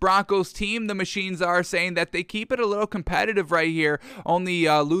to this Broncos team. The machines are saying that they keep it a little competitive right here, only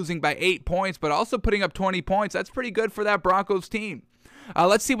losing by 8 points, but also putting up 20 points. That's pretty good for that Broncos team.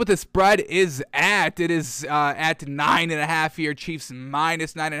 Let's see what the spread is at. It is at 9.5 here. Chiefs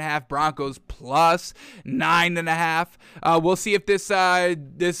 -9.5. Broncos plus 9.5. We'll see if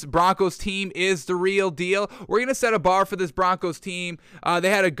this Broncos team is the real deal. We're going to set a bar for this Broncos team. They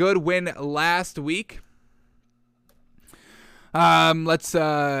had a good win last week. Let's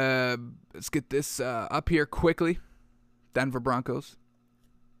get this up here quickly. Denver Broncos.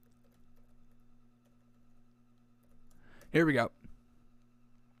 Here we go.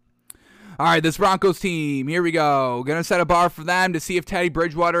 All right, this Broncos team, here we go. Going to set a bar for them to see if Teddy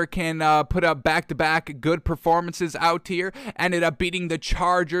Bridgewater can put up back-to-back good performances out here. Ended up beating the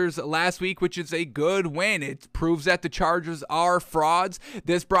Chargers last week, which is a good win. It proves that the Chargers are frauds.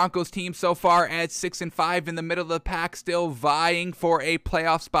 This Broncos team so far at 6-5 in the middle of the pack, still vying for a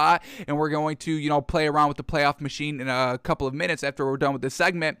playoff spot. And we're going to, play around with the playoff machine in a couple of minutes after we're done with this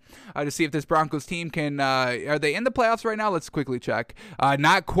segment to see if this Broncos team can, are they in the playoffs right now? Let's quickly check.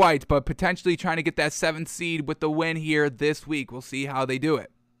 Not quite, but potentially trying to get that 7th seed with the win here this week. We'll see how they do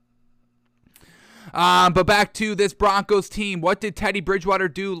it. But back to this Broncos team. What did Teddy Bridgewater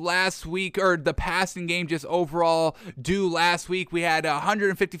do last week, or the passing game just overall do last week? We had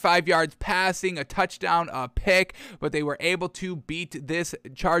 155 yards passing, a touchdown, a pick, but they were able to beat this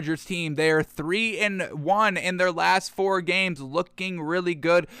Chargers team. They're 3-1 in their last 4 games, looking really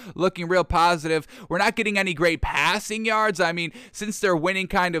good, looking real positive. We're not getting any great passing yards. I mean, since their winning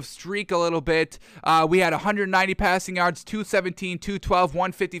kind of streak a little bit, we had 190 passing yards, 217, 212,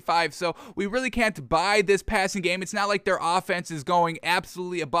 155. So we really can't buy this passing game. It's not like their offense is going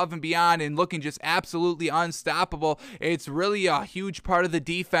absolutely above and beyond and looking just absolutely unstoppable. It's really a huge part of the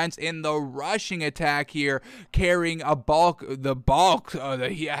defense in the rushing attack here, carrying the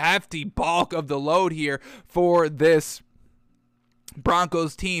hefty bulk of the load here for this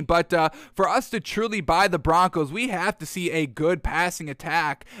Broncos team. But for us to truly buy the Broncos, we have to see a good passing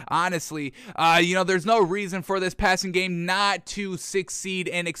attack. Honestly, there's no reason for this passing game not to succeed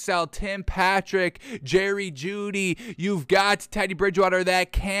and excel. Tim Patrick, Jerry Jeudy, you've got Teddy Bridgewater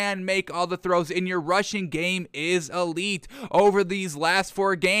that can make all the throws, and your rushing game is elite. Over these last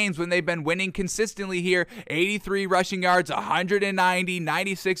 4 games when they've been winning consistently here, 83 rushing yards, 190,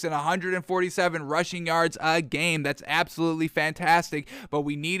 96, and 147 rushing yards a game. That's absolutely fantastic. fantastic, but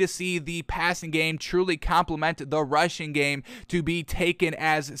we need to see the passing game truly complement the rushing game to be taken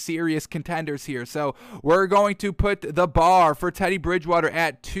as serious contenders here. So we're going to put the bar for Teddy Bridgewater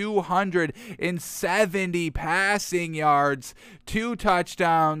at 270 passing yards, 2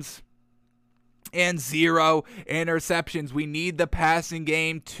 touchdowns, and 0 interceptions. We need the passing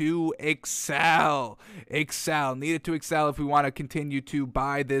game to excel. Need it to excel if we want to continue to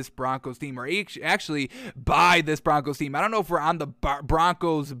buy this Broncos team, or actually buy this Broncos team. I don't know if we're on the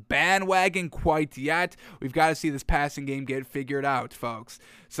Broncos bandwagon quite yet. We've got to see this passing game get figured out, folks.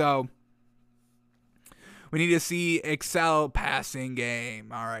 So we need to see excel passing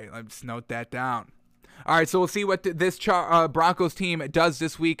game. All right, let's note that down. All right, so we'll see what this Broncos team does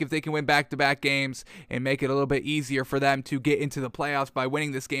this week, if they can win back-to-back games and make it a little bit easier for them to get into the playoffs by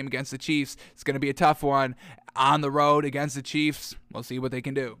winning this game against the Chiefs. It's going to be a tough one on the road against the Chiefs. We'll see what they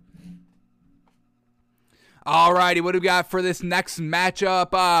can do. Alrighty, what do we got for this next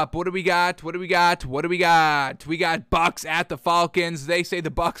matchup up? What do we got? We got Bucs at the Falcons. They say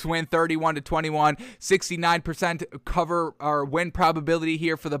the Bucs win 31-21. 69% cover or win probability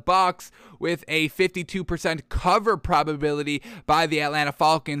here for the Bucs, with a 52% cover probability by the Atlanta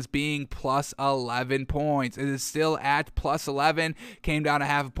Falcons being plus 11 points. It is still at plus 11. Came down a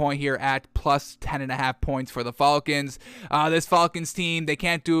half a point here at plus 10.5 points for the Falcons. This Falcons team, they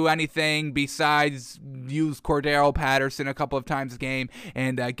can't do anything besides use Cordero Patterson a couple of times a game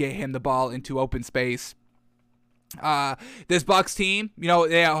and get him the ball into open space. This Bucs team,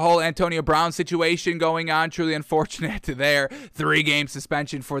 the whole Antonio Brown situation going on, truly unfortunate there. 3-game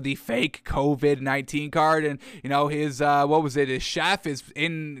suspension for the fake COVID-19 card, and his his chef is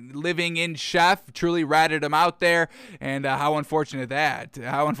living in chef truly ratted him out there, and how unfortunate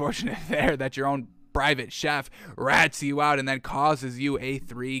there that your own private chef rats you out and then causes you a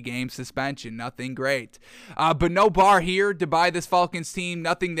 3-game suspension. Nothing great. But no bar here to buy this Falcons team.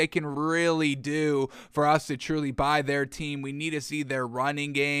 Nothing they can really do for us to truly buy their team. We need to see their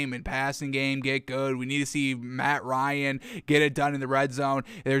running game and passing game get good. We need to see Matt Ryan get it done in the red zone.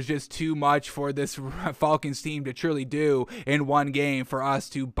 There's just too much for this Falcons team to truly do in one game for us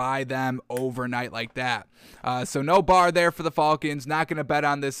to buy them overnight like that. So no bar there for the Falcons. Not going to bet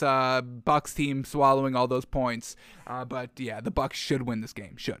on this Bucs team swallowing all those points. But yeah, the Bucs should win this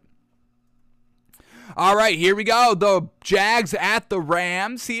game. Should. All right, here we go. The Jags at the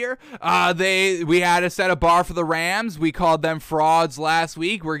Rams here. We had to set a bar for the Rams. We called them frauds last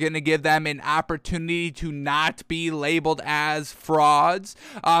week. We're going to give them an opportunity to not be labeled as frauds.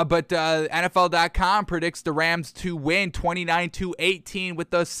 But NFL.com predicts the Rams to win 29-18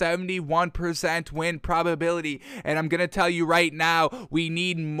 with a 71% win probability. And I'm going to tell you right now, we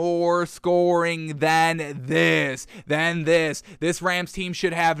need more scoring than this. This Rams team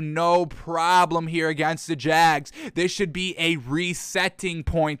should have no problem here against the Jags. This should be a resetting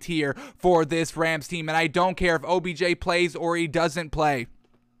point here for this Rams team, and I don't care if OBJ plays or he doesn't play.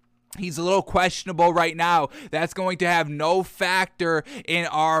 He's a little questionable right now. That's going to have no factor in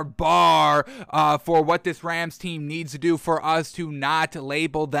our bar for what this Rams team needs to do for us to not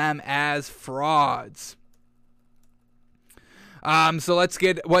label them as frauds. So let's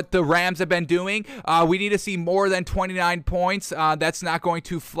get what the Rams have been doing. We need to see more than 29 points. That's not going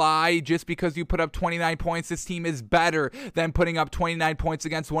to fly just because you put up 29 points. This team is better than putting up 29 points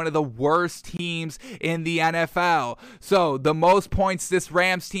against one of the worst teams in the NFL. So the most points this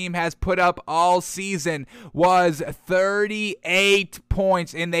Rams team has put up all season was 38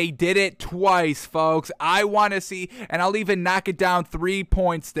 points, and they did it twice, folks. I want to see, and I'll even knock it down 3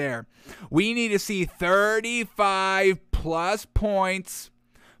 points there. We need to see 35 plus points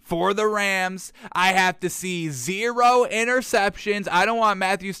for the Rams. I have to see 0 interceptions. I don't want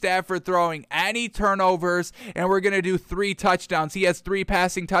Matthew Stafford throwing any turnovers, and we're going to do 3 touchdowns. He has 3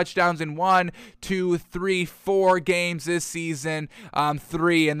 passing touchdowns in 1, 2, 3, 4 games this season,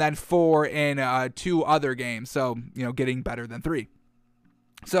 3 and then 4 in 2 other games. So, getting better than 3.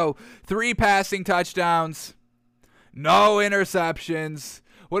 So 3 passing touchdowns, no interceptions.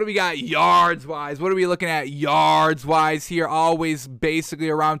 What do we got yards-wise? What are we looking at yards-wise here? Always basically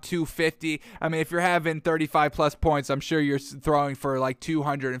around 250. I mean, if you're having 35-plus points, I'm sure you're throwing for like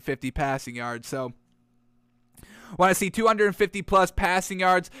 250 passing yards. So want to see 250-plus passing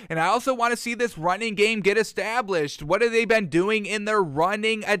yards, and I also want to see this running game get established. What have they been doing in their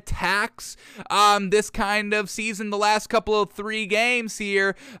running attacks this kind of season? The last couple of 3 games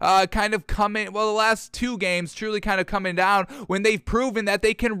here the last 2 games truly kind of coming down when they've proven that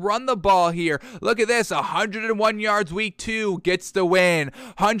they can run the ball here. Look at this, 101 yards week 2 gets the win.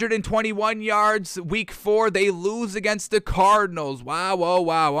 121 yards week 4, they lose against the Cardinals.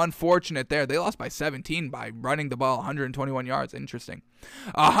 Wow, unfortunate there. They lost by 17 by running the ball, 121 yards. Interesting.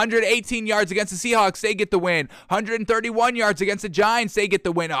 118 yards against the Seahawks, they get the win. 131 yards against the Giants, they get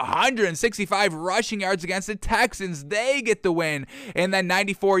the win. 165 rushing yards against the Texans, they get the win. And then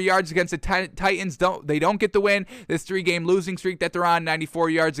 94 yards against the Titans, they don't get the win. This 3-game losing streak that they're on, 94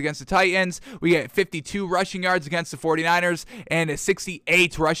 yards against the Titans. We get 52 rushing yards against the 49ers and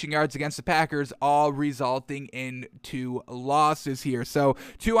 68 rushing yards against the Packers, all resulting in 2 losses here. So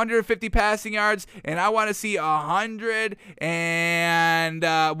 250 passing yards, and I want to see 100, and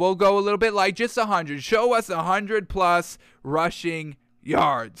we'll go a little bit light, just 100. Show us 100 plus rushing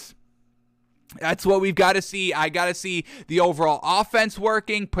yards. That's what we've got to see. I got to see the overall offense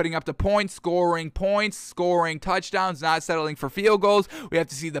working, putting up the points, scoring touchdowns, not settling for field goals. We have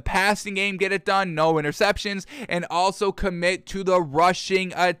to see the passing game get it done, no interceptions, and also commit to the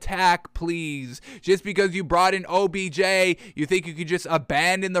rushing attack, please. Just because you brought in OBJ, you think you could just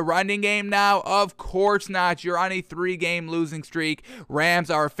abandon the running game now? Of course not. You're on a 3-game losing streak. Rams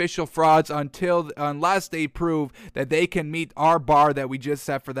are official frauds unless they prove that they can meet our bar that we just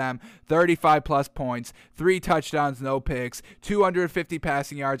set for them. 35 plus points, 3 touchdowns, no picks, 250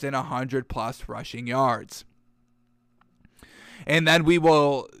 passing yards, and 100 plus rushing yards. And then we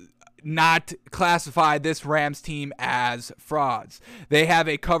will not classify this Rams team as frauds. They have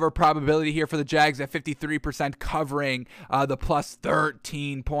a cover probability here for the Jags at 53% covering the plus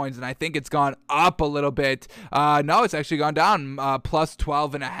 13 points, and I think it's gone up a little bit. No, it's actually gone down. Plus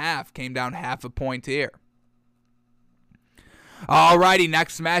 12.5, came down half a point here. Alrighty,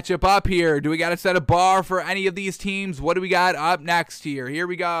 next matchup up here. Do we got to set a bar for any of these teams? What do we got up next here? Here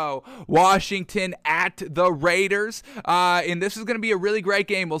we go. Washington at the Raiders. And this is going to be a really great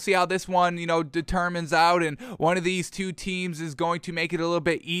game. We'll see how this one, determines out. And one of these 2 teams is going to make it a little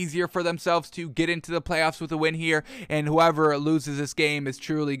bit easier for themselves to get into the playoffs with a win here. And whoever loses this game is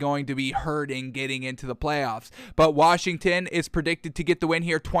truly going to be hurting getting into the playoffs. But Washington is predicted to get the win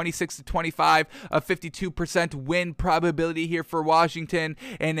here, 26-25, a 52% win probability here for Washington,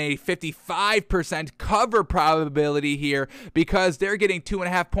 and a 55% cover probability here because they're getting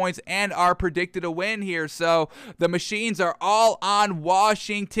 2.5 points and are predicted a win here. So the machines are all on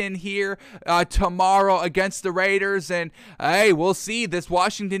Washington here tomorrow against the Raiders, and hey, we'll see this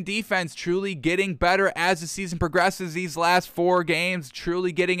Washington defense truly getting better as the season progresses. These last 4 games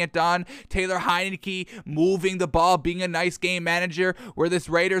truly getting it done. Taylor Heinicke moving the ball, being a nice game manager, where this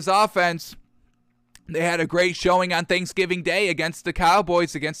Raiders offense, they had a great showing on Thanksgiving Day against the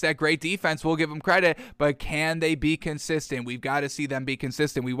Cowboys, against that great defense. We'll give them credit, but can they be consistent? We've got to see them be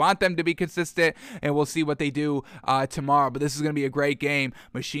consistent. We want them to be consistent, and we'll see what they do tomorrow. But this is going to be a great game.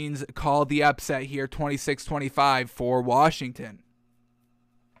 Machines call the upset here, 26-25 for Washington.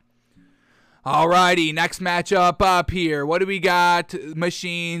 Alrighty, next matchup up here. What do we got?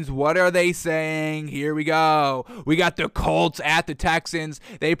 Machines, what are they saying? Here we go. We got the Colts at the Texans.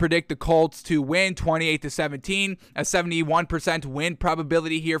 They predict the Colts to win 28-17. A 71% win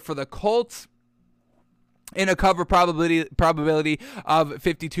probability here for the Colts, in a cover probability of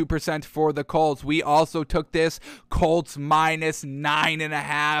 52% for the Colts. We also took this Colts minus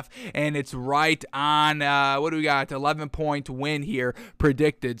 9.5, and it's right on, what do we got? 11-point win here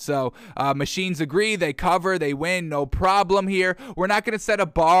predicted. So machines agree, they cover, they win, no problem here. We're not going to set a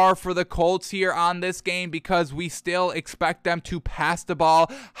bar for the Colts here on this game because we still expect them to pass the ball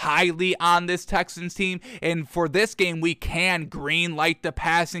highly on this Texans team, and for this game, we can green light the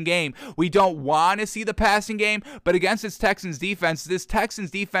passing game. We don't want to see the passing game, but against this Texans defense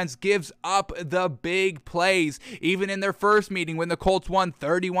gives up the big plays. Even in their first meeting when the Colts won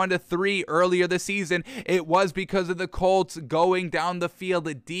 31-3 earlier this season, it was because of the Colts going down the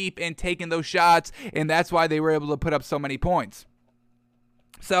field deep and taking those shots, and that's why they were able to put up so many points.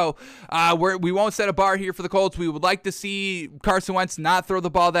 So we won't set a bar here for the Colts. We would like to see Carson Wentz not throw the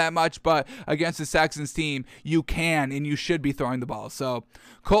ball that much, but against the Texans team, you can and you should be throwing the ball. So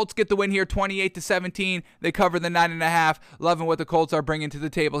Colts get the win here, 28-17. They cover the 9.5. Loving what the Colts are bringing to the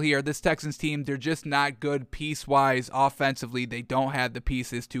table here. This Texans team, they're just not good piece-wise offensively. They don't have the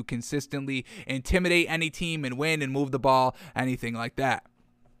pieces to consistently intimidate any team and win and move the ball, anything like that.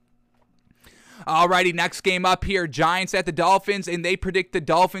 Alrighty, next game up here, Giants at the Dolphins, and they predict the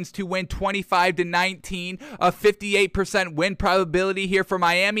Dolphins to win 25-19, a 58% win probability here for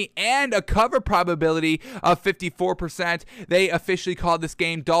Miami, and a cover probability of 54%. They officially called this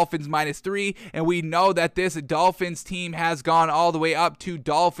game Dolphins -3, and we know that this Dolphins team has gone all the way up to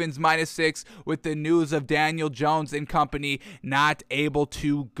Dolphins -6 with the news of Daniel Jones and company not able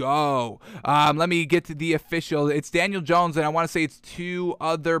to go. Let me get to the official. It's Daniel Jones, and I want to say it's 2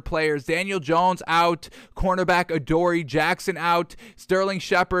 other players. Daniel Jones Jones out, cornerback Adoree Jackson out, Sterling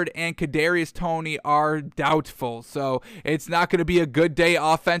Shepard and Kadarius Toney are doubtful. So it's not going to be a good day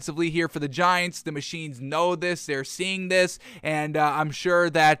offensively here for the Giants. The Machines know this. They're seeing this, and I'm sure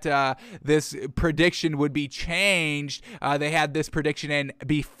that this prediction would be changed. They had this prediction in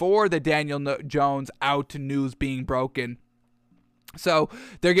before the Daniel Jones out news being broken. So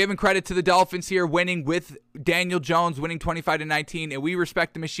they're giving credit to the Dolphins here, winning with Daniel Jones, winning 25-19, and we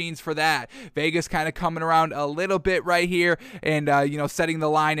respect the Machines for that. Vegas kind of coming around a little bit right here, and setting the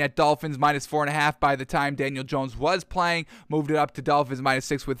line at Dolphins -4.5 by the time Daniel Jones was playing, moved it up to Dolphins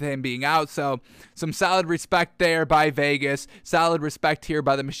 -6 with him being out. So some solid respect there by Vegas, solid respect here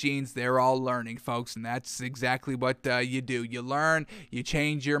by the Machines. They're all learning, folks, and that's exactly what you do. You learn, you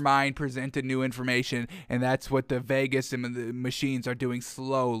change your mind, present a new information, and that's what the Vegas and the Machines are doing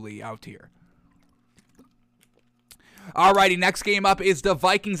slowly out here. Alrighty, next game up is the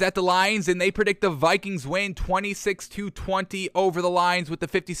Vikings at the Lions, and they predict the Vikings win 26-20 over the Lions with the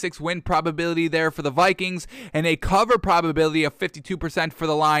 56 win probability there for the Vikings, and a cover probability of 52% for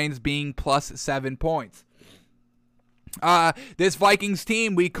the Lions being +7 points. This Vikings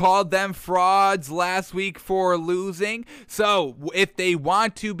team, we called them frauds last week for losing, so if they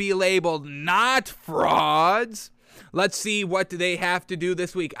want to be labeled not frauds, let's see what do they have to do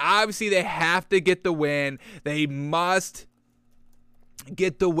this week. Obviously, they have to get the win. They must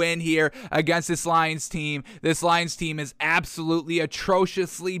get the win here against this Lions team. This Lions team is absolutely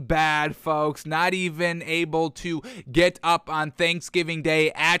atrociously bad, folks. Not even able to get up on Thanksgiving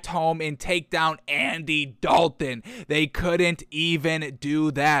Day at home and take down Andy Dalton. They couldn't even do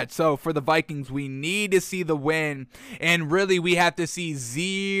that. So for the Vikings, we need to see the win, and really we have to see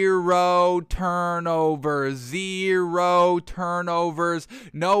zero turnovers,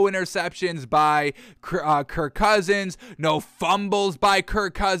 no interceptions by Kirk Cousins, no fumbles by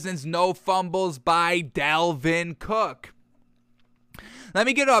Kirk Cousins, no fumbles by Dalvin Cook. Let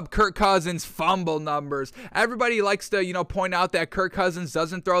me get up Kirk Cousins' fumble numbers. Everybody likes to, point out that Kirk Cousins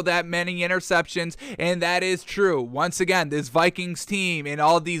doesn't throw that many interceptions, and that is true. Once again, this Vikings team and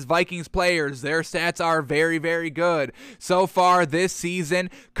all these Vikings players, their stats are very, very good. So far this season,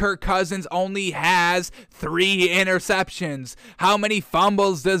 Kirk Cousins only has 3 interceptions. How many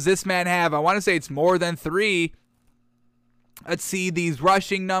fumbles does this man have? I want to say it's more than 3. Let's see these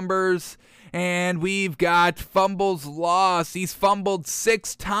rushing numbers. And we've got fumbles lost. He's fumbled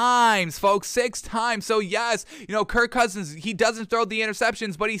 6 times, folks, 6 times. So, yes, Kirk Cousins, he doesn't throw the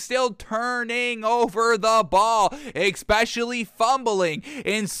interceptions, but he's still turning over the ball, especially fumbling.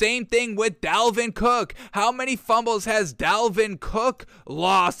 And same thing with Dalvin Cook. How many fumbles has Dalvin Cook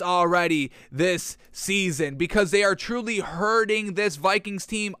lost already this season? Because they are truly hurting this Vikings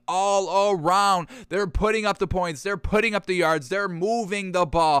team all around. They're putting up the points. They're putting up the yards. They're moving the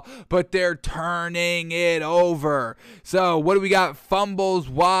ball, but they're turning it over. So what do we got fumbles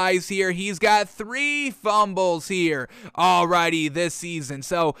wise here? He's got 3 fumbles here already this season.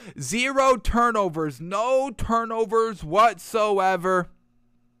 So 0 turnovers, no turnovers whatsoever.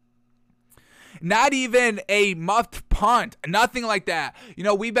 Not even a muffed punt, nothing like that.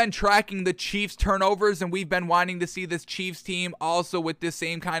 We've been tracking the Chiefs turnovers, and we've been wanting to see this Chiefs team also with this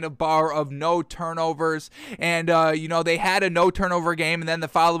same kind of bar of no turnovers. And, they had a no turnover game, and then the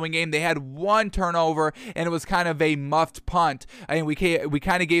following game they had 1 turnover, and it was kind of a muffed punt. I mean, we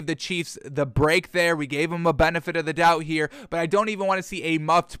kind of gave the Chiefs the break there. We gave them a benefit of the doubt here, but I don't even want to see a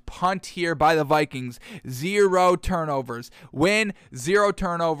muffed punt here by the Vikings. 0 turnovers. Win, 0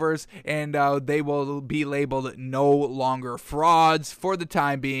 turnovers, and they will be labeled no longer frauds for the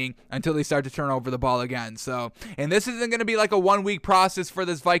time being until they start to turn over the ball again. So, and this isn't going to be like a 1-week process for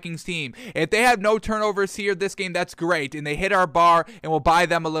this Vikings team. If they have no turnovers here this game, that's great, and they hit our bar, and we'll buy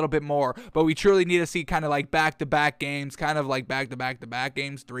them a little bit more. But we truly need to see kind of like back-to-back games,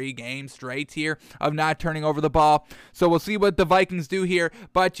 3 games straight here of not turning over the ball. So we'll see what the Vikings do here,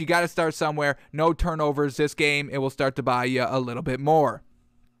 but you got to start somewhere. No turnovers this game. It will start to buy you a little bit more.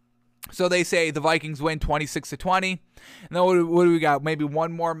 So they say the Vikings win 26-20. And then what do we got? Maybe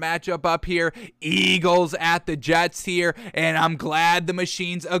one more matchup up here. Eagles at the Jets here. And I'm glad the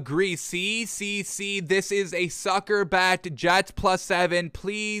Machines agree. See. This is a sucker bet. Jets +7.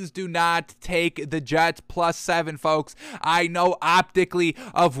 Please do not take the Jets +7, folks. I know optically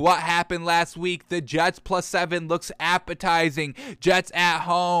of what happened last week. The Jets +7 looks appetizing. Jets at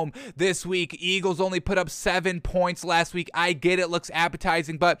home this week. Eagles only put up 7 points last week. I get it looks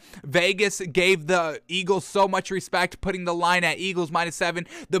appetizing, but Vegas gave the Eagles so much respect, putting the line at Eagles -7.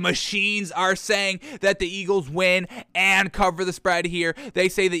 The machines are saying that the Eagles win and cover the spread here. They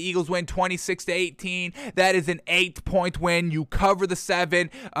say the Eagles win 26-18. That is an 8-point win. You cover the 7,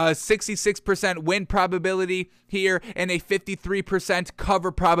 66% win probability here, and a 53%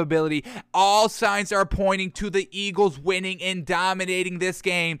 cover probability. All signs are pointing to the Eagles winning and dominating this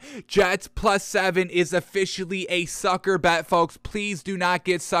game. Jets +7 is officially a sucker bet, folks. Please do not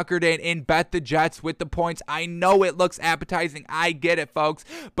get suckered in and bet the Jets with the points. I know it looks appetizing. I get it, folks.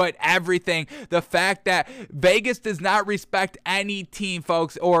 But everything, the fact that Vegas does not respect any team,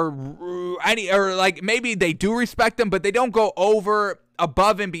 folks, or like maybe they do respect them, but they don't go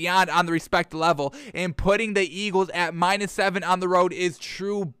above and beyond on the respect level, and putting the Eagles at -7 on the road is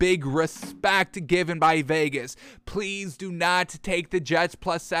true big respect given by Vegas. Please do not take the Jets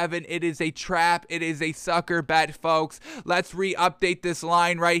 +7. It is a trap. It is a sucker bet, folks. Let's re-update this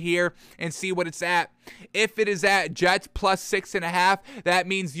line right here and see what it's at. If it is at Jets +6.5, that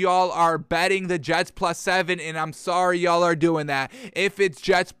means y'all are betting the Jets +7, and I'm sorry y'all are doing that. If it's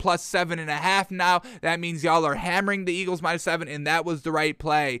Jets +7.5 now, that means y'all are hammering the Eagles -7, and that was the right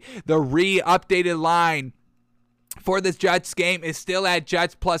play. The re-updated line for this Jets game is still at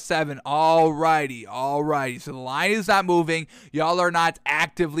Jets +7. Alrighty. So the line is not moving. Y'all are not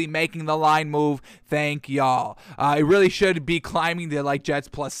actively making the line move. Thank y'all. It really should be climbing to like Jets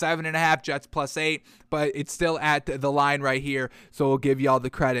 +7.5, Jets +8, but it's still at the line right here. So we'll give y'all the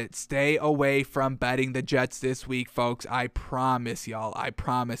credit. Stay away from betting the Jets this week, folks. I promise y'all.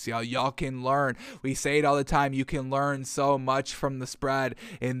 Y'all can learn. We say it all the time. You can learn so much from the spread,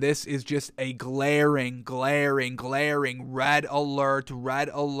 and this is just a glaring red alert,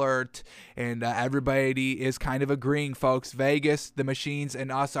 and everybody is kind of agreeing, folks. Vegas, the machines,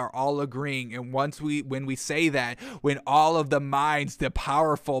 and us are all agreeing. And when we say that, when all of the minds, the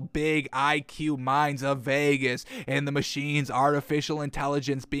powerful big IQ minds of Vegas and the machines, artificial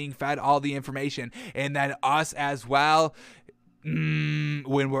intelligence being fed all the information, and then us as well, when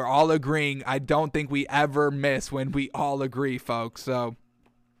we're all agreeing, I don't think we ever miss when we all agree, folks. So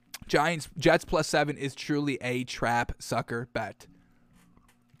Jets +7 is truly a trap sucker bet.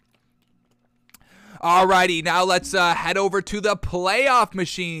 Alrighty, now let's head over to the playoff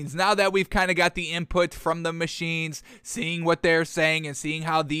machines. Now that we've kind of got the input from the machines, seeing what they're saying and seeing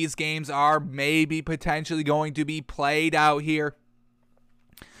how these games are maybe potentially going to be played out here,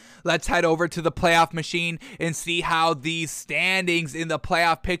 let's head over to the playoff machine and see how these standings in the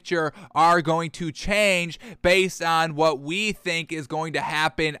playoff picture are going to change based on what we think is going to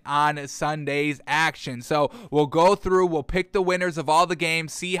happen on Sunday's action. So we'll go through, we'll pick the winners of all the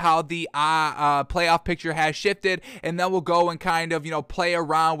games, see how the playoff picture has shifted, and then we'll go and kind of, play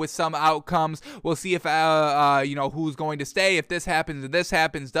around with some outcomes. We'll see if, who's going to stay, if this happens and this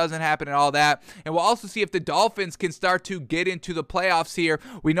happens, doesn't happen, and all that. And we'll also see if the Dolphins can start to get into the playoffs here.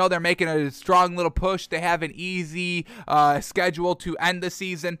 We know they're making a strong little push. They have an easy schedule to end the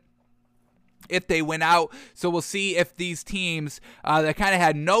season if they win out. So we'll see if these teams that kind of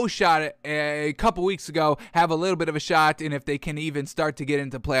had no shot a couple weeks ago have a little bit of a shot, and if they can even start to get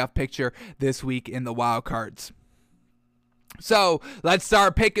into playoff picture this week in the wild cards. So let's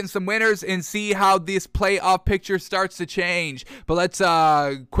start picking some winners and see how this playoff picture starts to change. But let's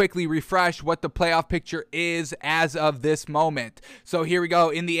quickly refresh what the playoff picture is as of this moment. So here we go.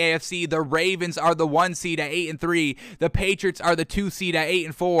 In the AFC, the Ravens are the 1 seed at 8-3. The Patriots are the 2 seed at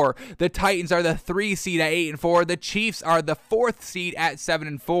 8-4. The Titans are the 3 seed at 8-4. The Chiefs are the 4th seed at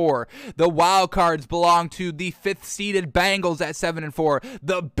 7-4. The wild cards belong to the 5th seeded Bengals at 7-4.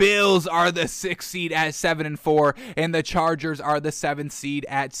 The Bills are the 6th seed at 7-4, and the Chargers are the 7th seed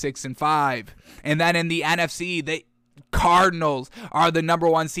at 6-5. And then in the NFC, the Cardinals are the number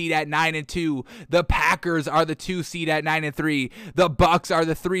 1 seed at 9-2. The Packers are the 2 seed at 9-3. The Bucks are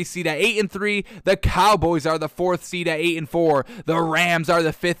the 3 seed at 8-3. The Cowboys are the 4th seed at 8-4. The Rams are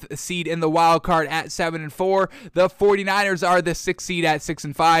the 5th seed in the wild card at 7-4. The 49ers are the 6th seed at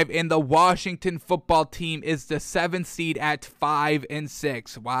 6-5, and the Washington football team is the 7th seed at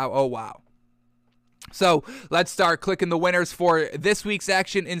 5-6. Wow, oh wow. So let's start clicking the winners for this week's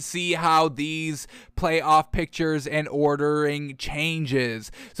action and see how these playoff pictures and ordering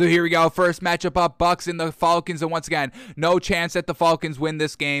changes. So here we go. First matchup up, Bucks and the Falcons. And once again, no chance that the Falcons win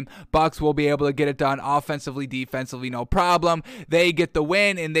this game. Bucks will be able to get it done offensively, defensively, no problem. They get the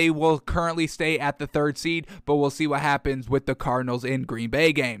win, and they will currently stay at the 3rd seed, but we'll see what happens with the Cardinals in Green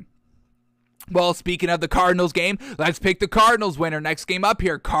Bay game. Well, speaking of the Cardinals game, let's pick the Cardinals winner. Next game up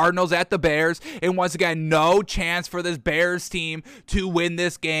here, Cardinals at the Bears. And once again, no chance for this Bears team to win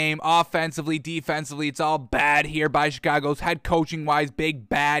this game. Offensively, defensively, it's all bad here by Chicago's head coaching-wise. Big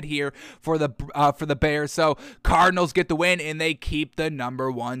bad here for the Bears. So Cardinals get the win, and they keep the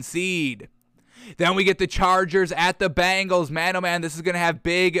 #1 seed. Then we get the Chargers at the Bengals. Man, oh man, this is going to have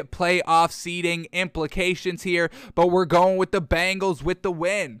big playoff seeding implications here. But we're going with the Bengals with the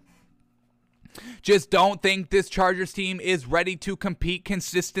win. Just don't think this Chargers team is ready to compete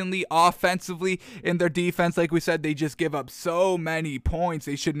consistently offensively in their defense. Like we said, they just give up so many points.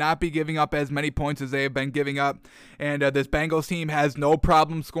 They should not be giving up as many points as they have been giving up. And this Bengals team has no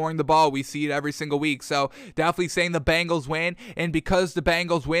problem scoring the ball. We see it every single week. So definitely saying the Bengals win. And because the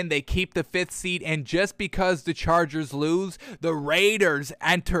Bengals win, they keep the 5th seed. And just because the Chargers lose, the Raiders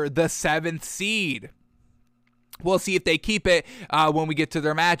enter the 7th seed. We'll see if they keep it when we get to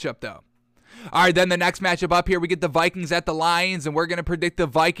their matchup, though. All right, then the next matchup up here, we get the Vikings at the Lions, and we're going to predict the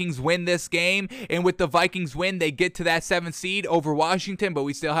Vikings win this game. And with the Vikings win, they get to that 7th seed over Washington, but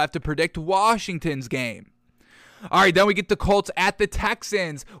we still have to predict Washington's game. All right, then we get the Colts at the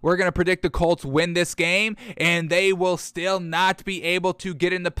Texans. We're going to predict the Colts win this game, and they will still not be able to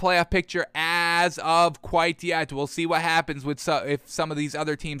get in the playoff picture as of quite yet. We'll see what happens with if some of these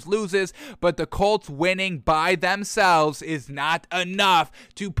other teams loses, but the Colts winning by themselves is not enough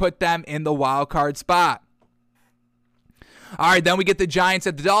to put them in the wild card spot. All right, then we get the Giants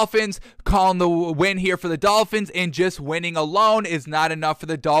at the Dolphins, calling the win here for the Dolphins, and just winning alone is not enough for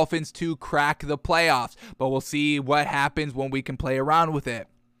the Dolphins to crack the playoffs. But we'll see what happens when we can play around with it.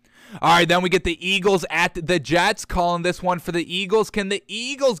 All right, then we get the Eagles at the Jets, calling this one for the Eagles. Can the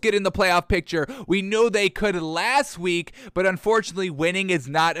Eagles get in the playoff picture? We knew they could last week, but unfortunately winning is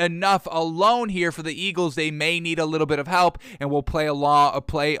not enough alone here for the Eagles. They may need a little bit of help, and we'll play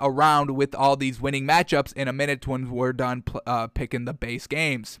around with all these winning matchups in a minute when we're done picking the base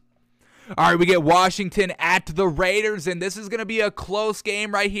games. All right, we get Washington at the Raiders, and this is going to be a close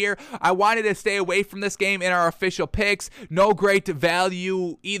game right here. I wanted to stay away from this game in our official picks. No great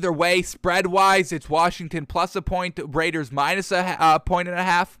value either way. Spread-wise, it's Washington plus a point, Raiders minus a point and a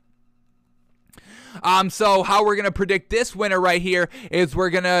half. So how we're going to predict this winner right here is we're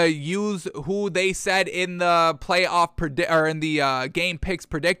going to use who they said in the game picks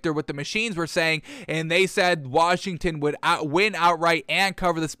predictor with the machines were saying, and they said Washington would win outright and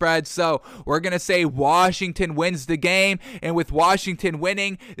cover the spread. So we're going to say Washington wins the game, and with Washington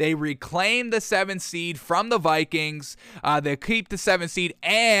winning, they reclaim the 7th seed from the Vikings. They keep the 7th seed,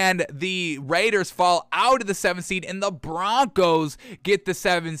 and the Raiders fall out of the 7th seed, and the Broncos get the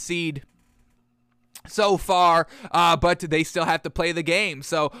 7th seed so far, but they still have to play the game.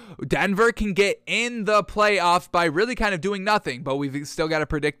 So Denver can get in the playoffs by really kind of doing nothing, but we've still got to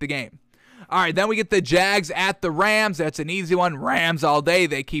predict the game. All right, then we get the Jags at the Rams. That's an easy one. Rams all day.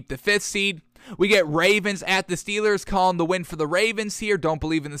 They keep the 5th seed. We get Ravens at the Steelers, calling the win for the Ravens here. Don't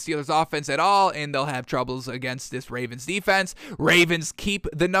believe in the Steelers offense at all, and they'll have troubles against this Ravens defense. Ravens keep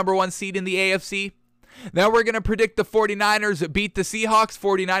the #1 seed in the AFC. Now we're going to predict the 49ers beat the Seahawks.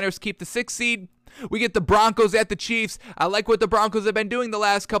 49ers keep the 6th seed. We get the Broncos at the Chiefs. I like what the Broncos have been doing the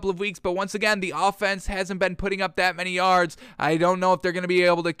last couple of weeks, but once again, the offense hasn't been putting up that many yards. I don't know if they're going to be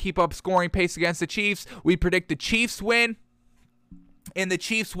able to keep up scoring pace against the Chiefs. We predict the Chiefs win, and the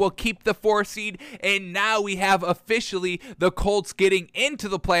Chiefs will keep the 4th seed, and now we have officially the Colts getting into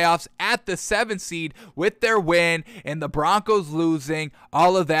the playoffs at the 7th seed with their win, and the Broncos losing,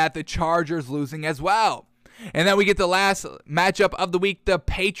 all of that, the Chargers losing as well. And then we get the last matchup of the week, the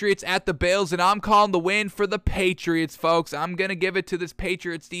Patriots at the Bills, and I'm calling the win for the Patriots, folks. I'm going to give it to this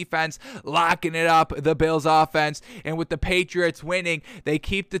Patriots defense, locking it up, the Bills offense. And with the Patriots winning, they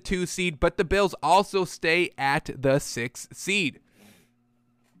keep the 2 seed, but the Bills also stay at the 6th seed.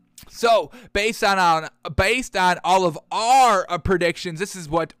 So, based on all of our predictions, this is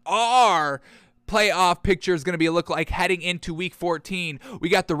what our playoff picture is going to be look like heading into week 14. We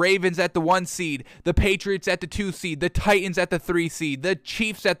got the Ravens at the 1 seed, the Patriots at the 2 seed, the Titans at the 3 seed, the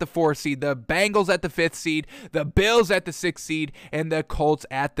Chiefs at the 4 seed, the Bengals at the 5th seed, the Bills at the 6th seed, and the Colts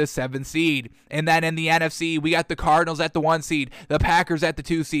at the 7th seed. And then in the NFC, we got the Cardinals at the 1 seed, the Packers at the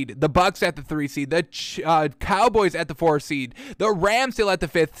 2 seed, the Bucks at the 3 seed, the Cowboys at the 4 seed, the Rams still at the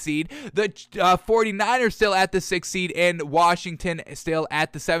 5th seed, the 49ers still at the 6th seed, and Washington still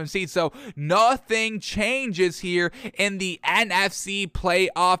at the 7th seed. So nothing changes here in the NFC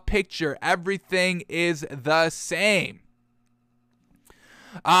playoff picture. Everything is the same.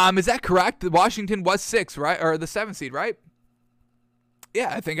 Is that correct? Washington was 6, right? Or the 7th seed, right?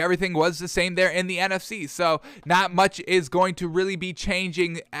 Yeah, I think everything was the same there in the NFC. So not much is going to really be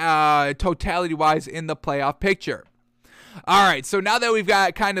changing totality-wise in the playoff picture. All right, so now that we've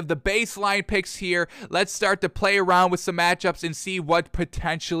got kind of the baseline picks here, let's start to play around with some matchups and see what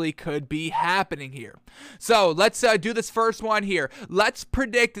potentially could be happening here. So let's do this first one here. Let's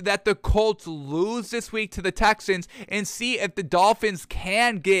predict that the Colts lose this week to the Texans and see if the Dolphins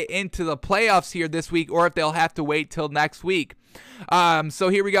can get into the playoffs here this week or if they'll have to wait till next week. So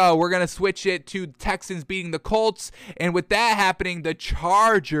here we go. We're going to switch it to Texans beating the Colts. And with that happening, the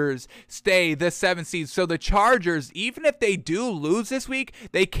Chargers stay the 7th seed. So the Chargers, even if they do lose this week,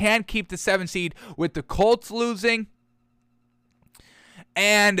 they can keep the 7th seed with the Colts losing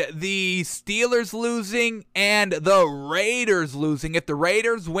and the Steelers losing and the Raiders losing. If the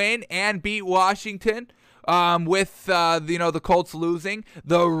Raiders win and beat Washington, with the Colts losing,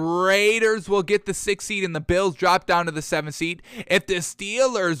 the Raiders will get the 6th seed and the Bills drop down to the 7th seed. If the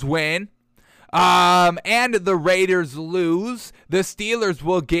Steelers win and the Raiders lose, the Steelers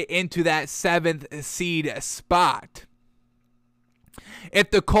will get into that 7th seed spot. If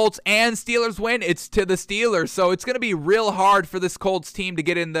the Colts and Steelers win, it's to the Steelers. So it's going to be real hard for this Colts team to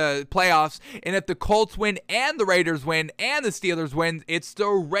get in the playoffs. And if the Colts win and the Raiders win and the Steelers win, it's the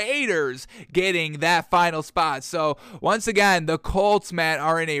Raiders getting that final spot. So once again, the Colts, man,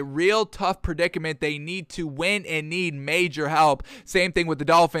 are in a real tough predicament. They need to win and need major help. Same thing with the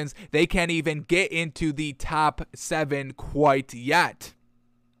Dolphins. They can't even get into the top 7 quite yet.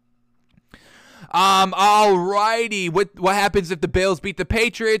 Alrighty, what happens if the Bills beat the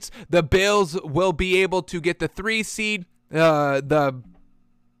Patriots? The Bills will be able to get the 3 seed. The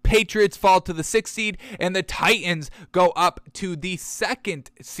Patriots fall to the 6th seed, and the Titans go up to the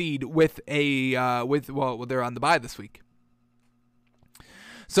 2nd seed with they're on the bye this week.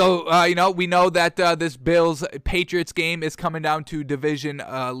 So, we know that this Bills-Patriots game is coming down to division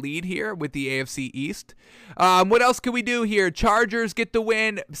lead here with the AFC East. What else can we do here? Chargers get the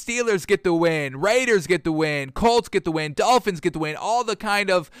win. Steelers get the win. Raiders get the win. Colts get the win. Dolphins get the win. All the kind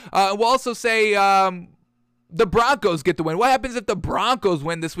of we'll also say the Broncos get the win. What happens if the Broncos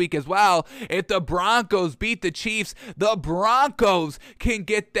win this week as well? If the Broncos beat the Chiefs, the Broncos can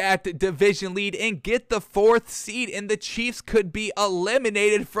get that division lead and get the 4th seed, and the Chiefs could be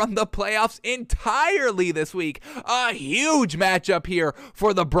eliminated from the playoffs entirely this week. A huge matchup here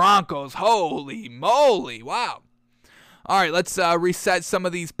for the Broncos. Holy moly. Wow. All right, let's reset some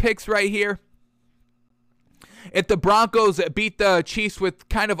of these picks right here. If the Broncos beat the Chiefs with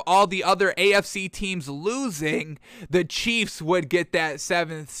kind of all the other AFC teams losing, the Chiefs would get that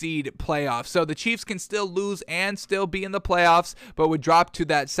 7th seed playoff. So the Chiefs can still lose and still be in the playoffs, but would drop to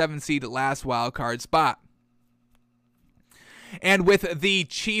that 7th seed last wild card spot. And with the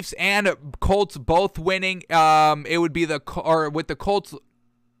Chiefs and Colts both winning, it would be with the Colts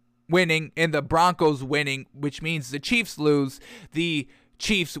winning and the Broncos winning, which means the Chiefs lose, the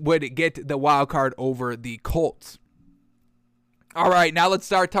Chiefs would get the wild card over the Colts. All right, now let's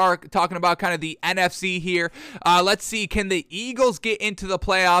start talking about kind of the NFC here. Let's see, can the Eagles get into the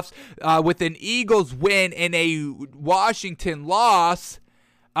playoffs with an Eagles win and a Washington loss?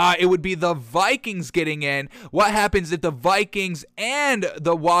 It would be the Vikings getting in. What happens if the Vikings and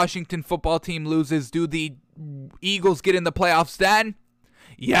the Washington football team loses? Do the Eagles get in the playoffs then?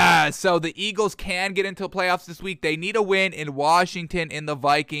 Yeah, so the Eagles can get into the playoffs this week. They need a win, and Washington and the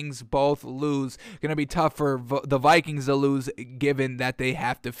Vikings both lose. Going to be tough for the Vikings to lose, given that they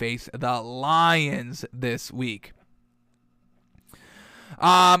have to face the Lions this week.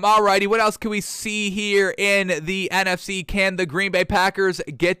 Alrighty, what else can we see here in the NFC? Can the Green Bay Packers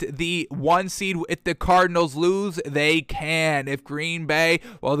get the 1 seed if the Cardinals lose? They can. If Green Bay,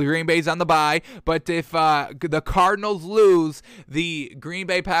 well, the Green Bay's on the bye, but if the Cardinals lose, the Green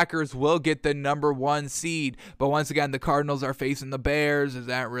Bay Packers will get the number 1 seed. But once again, the Cardinals are facing the Bears. Is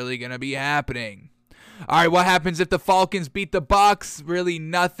that really going to be happening? All right, what happens if the Falcons beat the Bucs? Really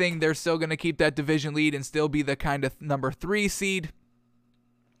nothing. They're still going to keep that division lead and still be the kind of number 3 seed.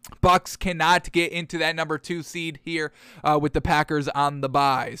 Bucs cannot get into that number 2 seed here with the Packers on the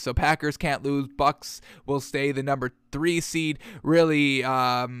bye. So Packers can't lose. Bucs will stay the number 3 seed. Really,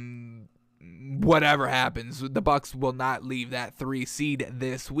 whatever happens, the Bucs will not leave that 3 seed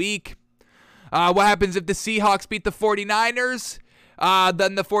this week. What happens if the Seahawks beat the 49ers?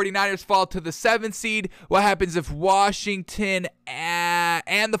 Then the 49ers fall to the 7th seed. What happens if Washington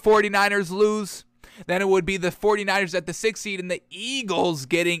and the 49ers lose? Then it would be the 49ers at the 6th seed and the Eagles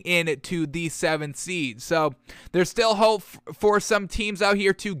getting into the 7th seed. So there's still hope for some teams out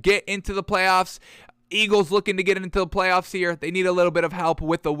here to get into the playoffs. Eagles looking to get into the playoffs here. They need a little bit of help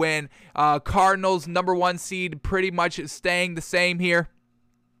with the win. Cardinals, number 1 seed, pretty much staying the same here.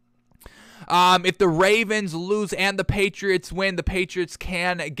 If the Ravens lose and the Patriots win, the Patriots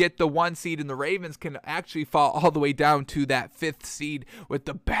can get the 1 seed, and the Ravens can actually fall all the way down to that 5th seed, with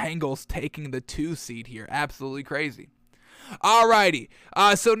the Bengals taking the 2 seed here. Absolutely crazy. Alrighty,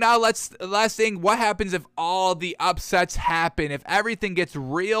 so now last thing, what happens if all the upsets happen? If everything gets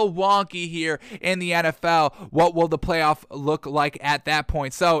real wonky here in the NFL, what will the playoff look like at that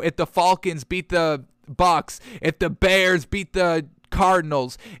point? So if the Falcons beat the Bucks, if the Bears beat the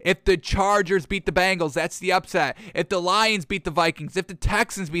Cardinals, if the Chargers beat the Bengals, that's the upset. If the Lions beat the Vikings, if the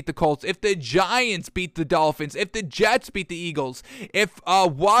Texans beat the Colts, if the Giants beat the Dolphins, if the Jets beat the Eagles, if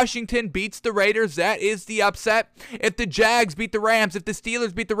Washington beats the Raiders, that is the upset. If the Jags beat the Rams, if the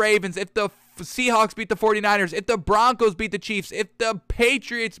Steelers beat the Ravens, if the Seahawks beat the 49ers, if the Broncos beat the Chiefs, if the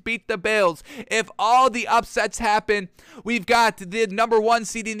Patriots beat the Bills, if all the upsets happen, we've got the number 1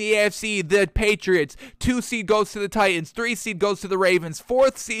 seed in the AFC, the Patriots, 2 seed goes to the Titans, 3 seed goes to the Ravens,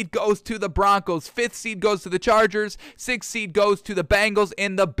 4th seed goes to the Broncos, 5th seed goes to the Chargers, 6th seed goes to the Bengals,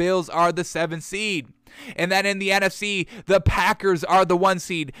 and the Bills are the 7th seed. And then in the NFC, the Packers are the 1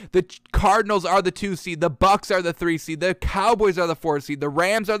 seed, the Cardinals are the 2 seed, the Bucks are the 3 seed, the Cowboys are the 4 seed, the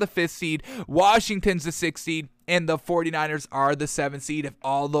Rams are the 5th seed, Washington's the 6th seed, and the 49ers are the 7th seed if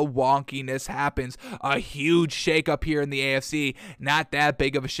all the wonkiness happens. A huge shakeup here in the AFC, not that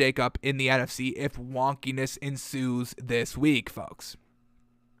big of a shakeup in the NFC if wonkiness ensues this week, folks.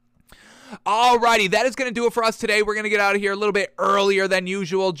 Alrighty, that is going to do it for us today. We're going to get out of here a little bit earlier than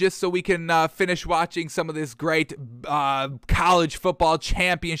usual just so we can finish watching some of this great college football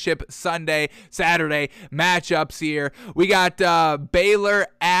championship Saturday matchups here. We got Baylor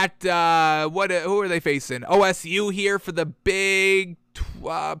at, who are they facing? OSU here for the big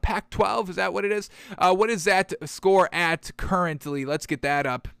Pac-12, is that what it is? What is that score at currently? Let's get that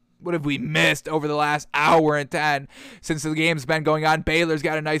up. What have we missed over the last hour and 10 since the game's been going on? Baylor's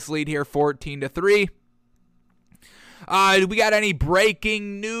got a nice lead here, 14-3. We got any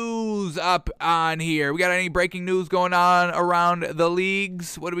breaking news up on here? We got any breaking news going on around the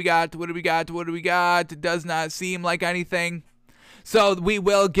leagues? What do we got? It does not seem like anything. So we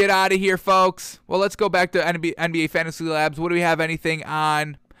will get out of here, folks. Well, let's go back to NBA Fantasy Labs. What do we have? Anything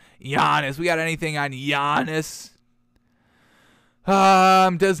on Giannis? We got anything on Giannis?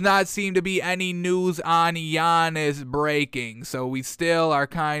 Does not seem to be any news on Giannis breaking. So we still are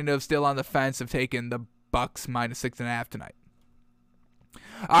kind of still on the fence of taking the Bucks -6.5 tonight.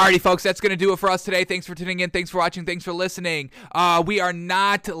 Alrighty, folks, that's going to do it for us today. Thanks for tuning in. Thanks for watching. Thanks for listening. We are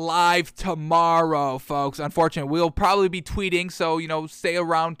not live tomorrow, folks. Unfortunately, we'll probably be tweeting, so, stay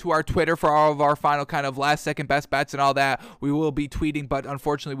around to our Twitter for all of our final kind of last-second best bets and all that. We will be tweeting, but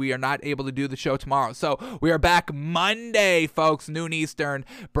unfortunately, we are not able to do the show tomorrow. So we are back Monday, folks, noon Eastern,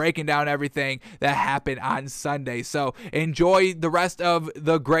 breaking down everything that happened on Sunday. So enjoy the rest of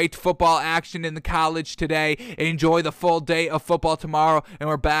the great football action in the college today. Enjoy the full day of football tomorrow,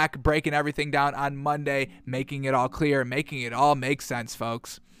 and we're back breaking everything down on Monday, making it all clear, making it all make sense,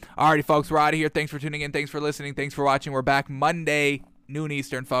 folks. Alrighty, folks, we're out of here. Thanks for tuning in. Thanks for listening. Thanks for watching. We're back Monday, noon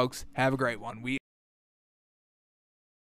Eastern, folks. Have a great one.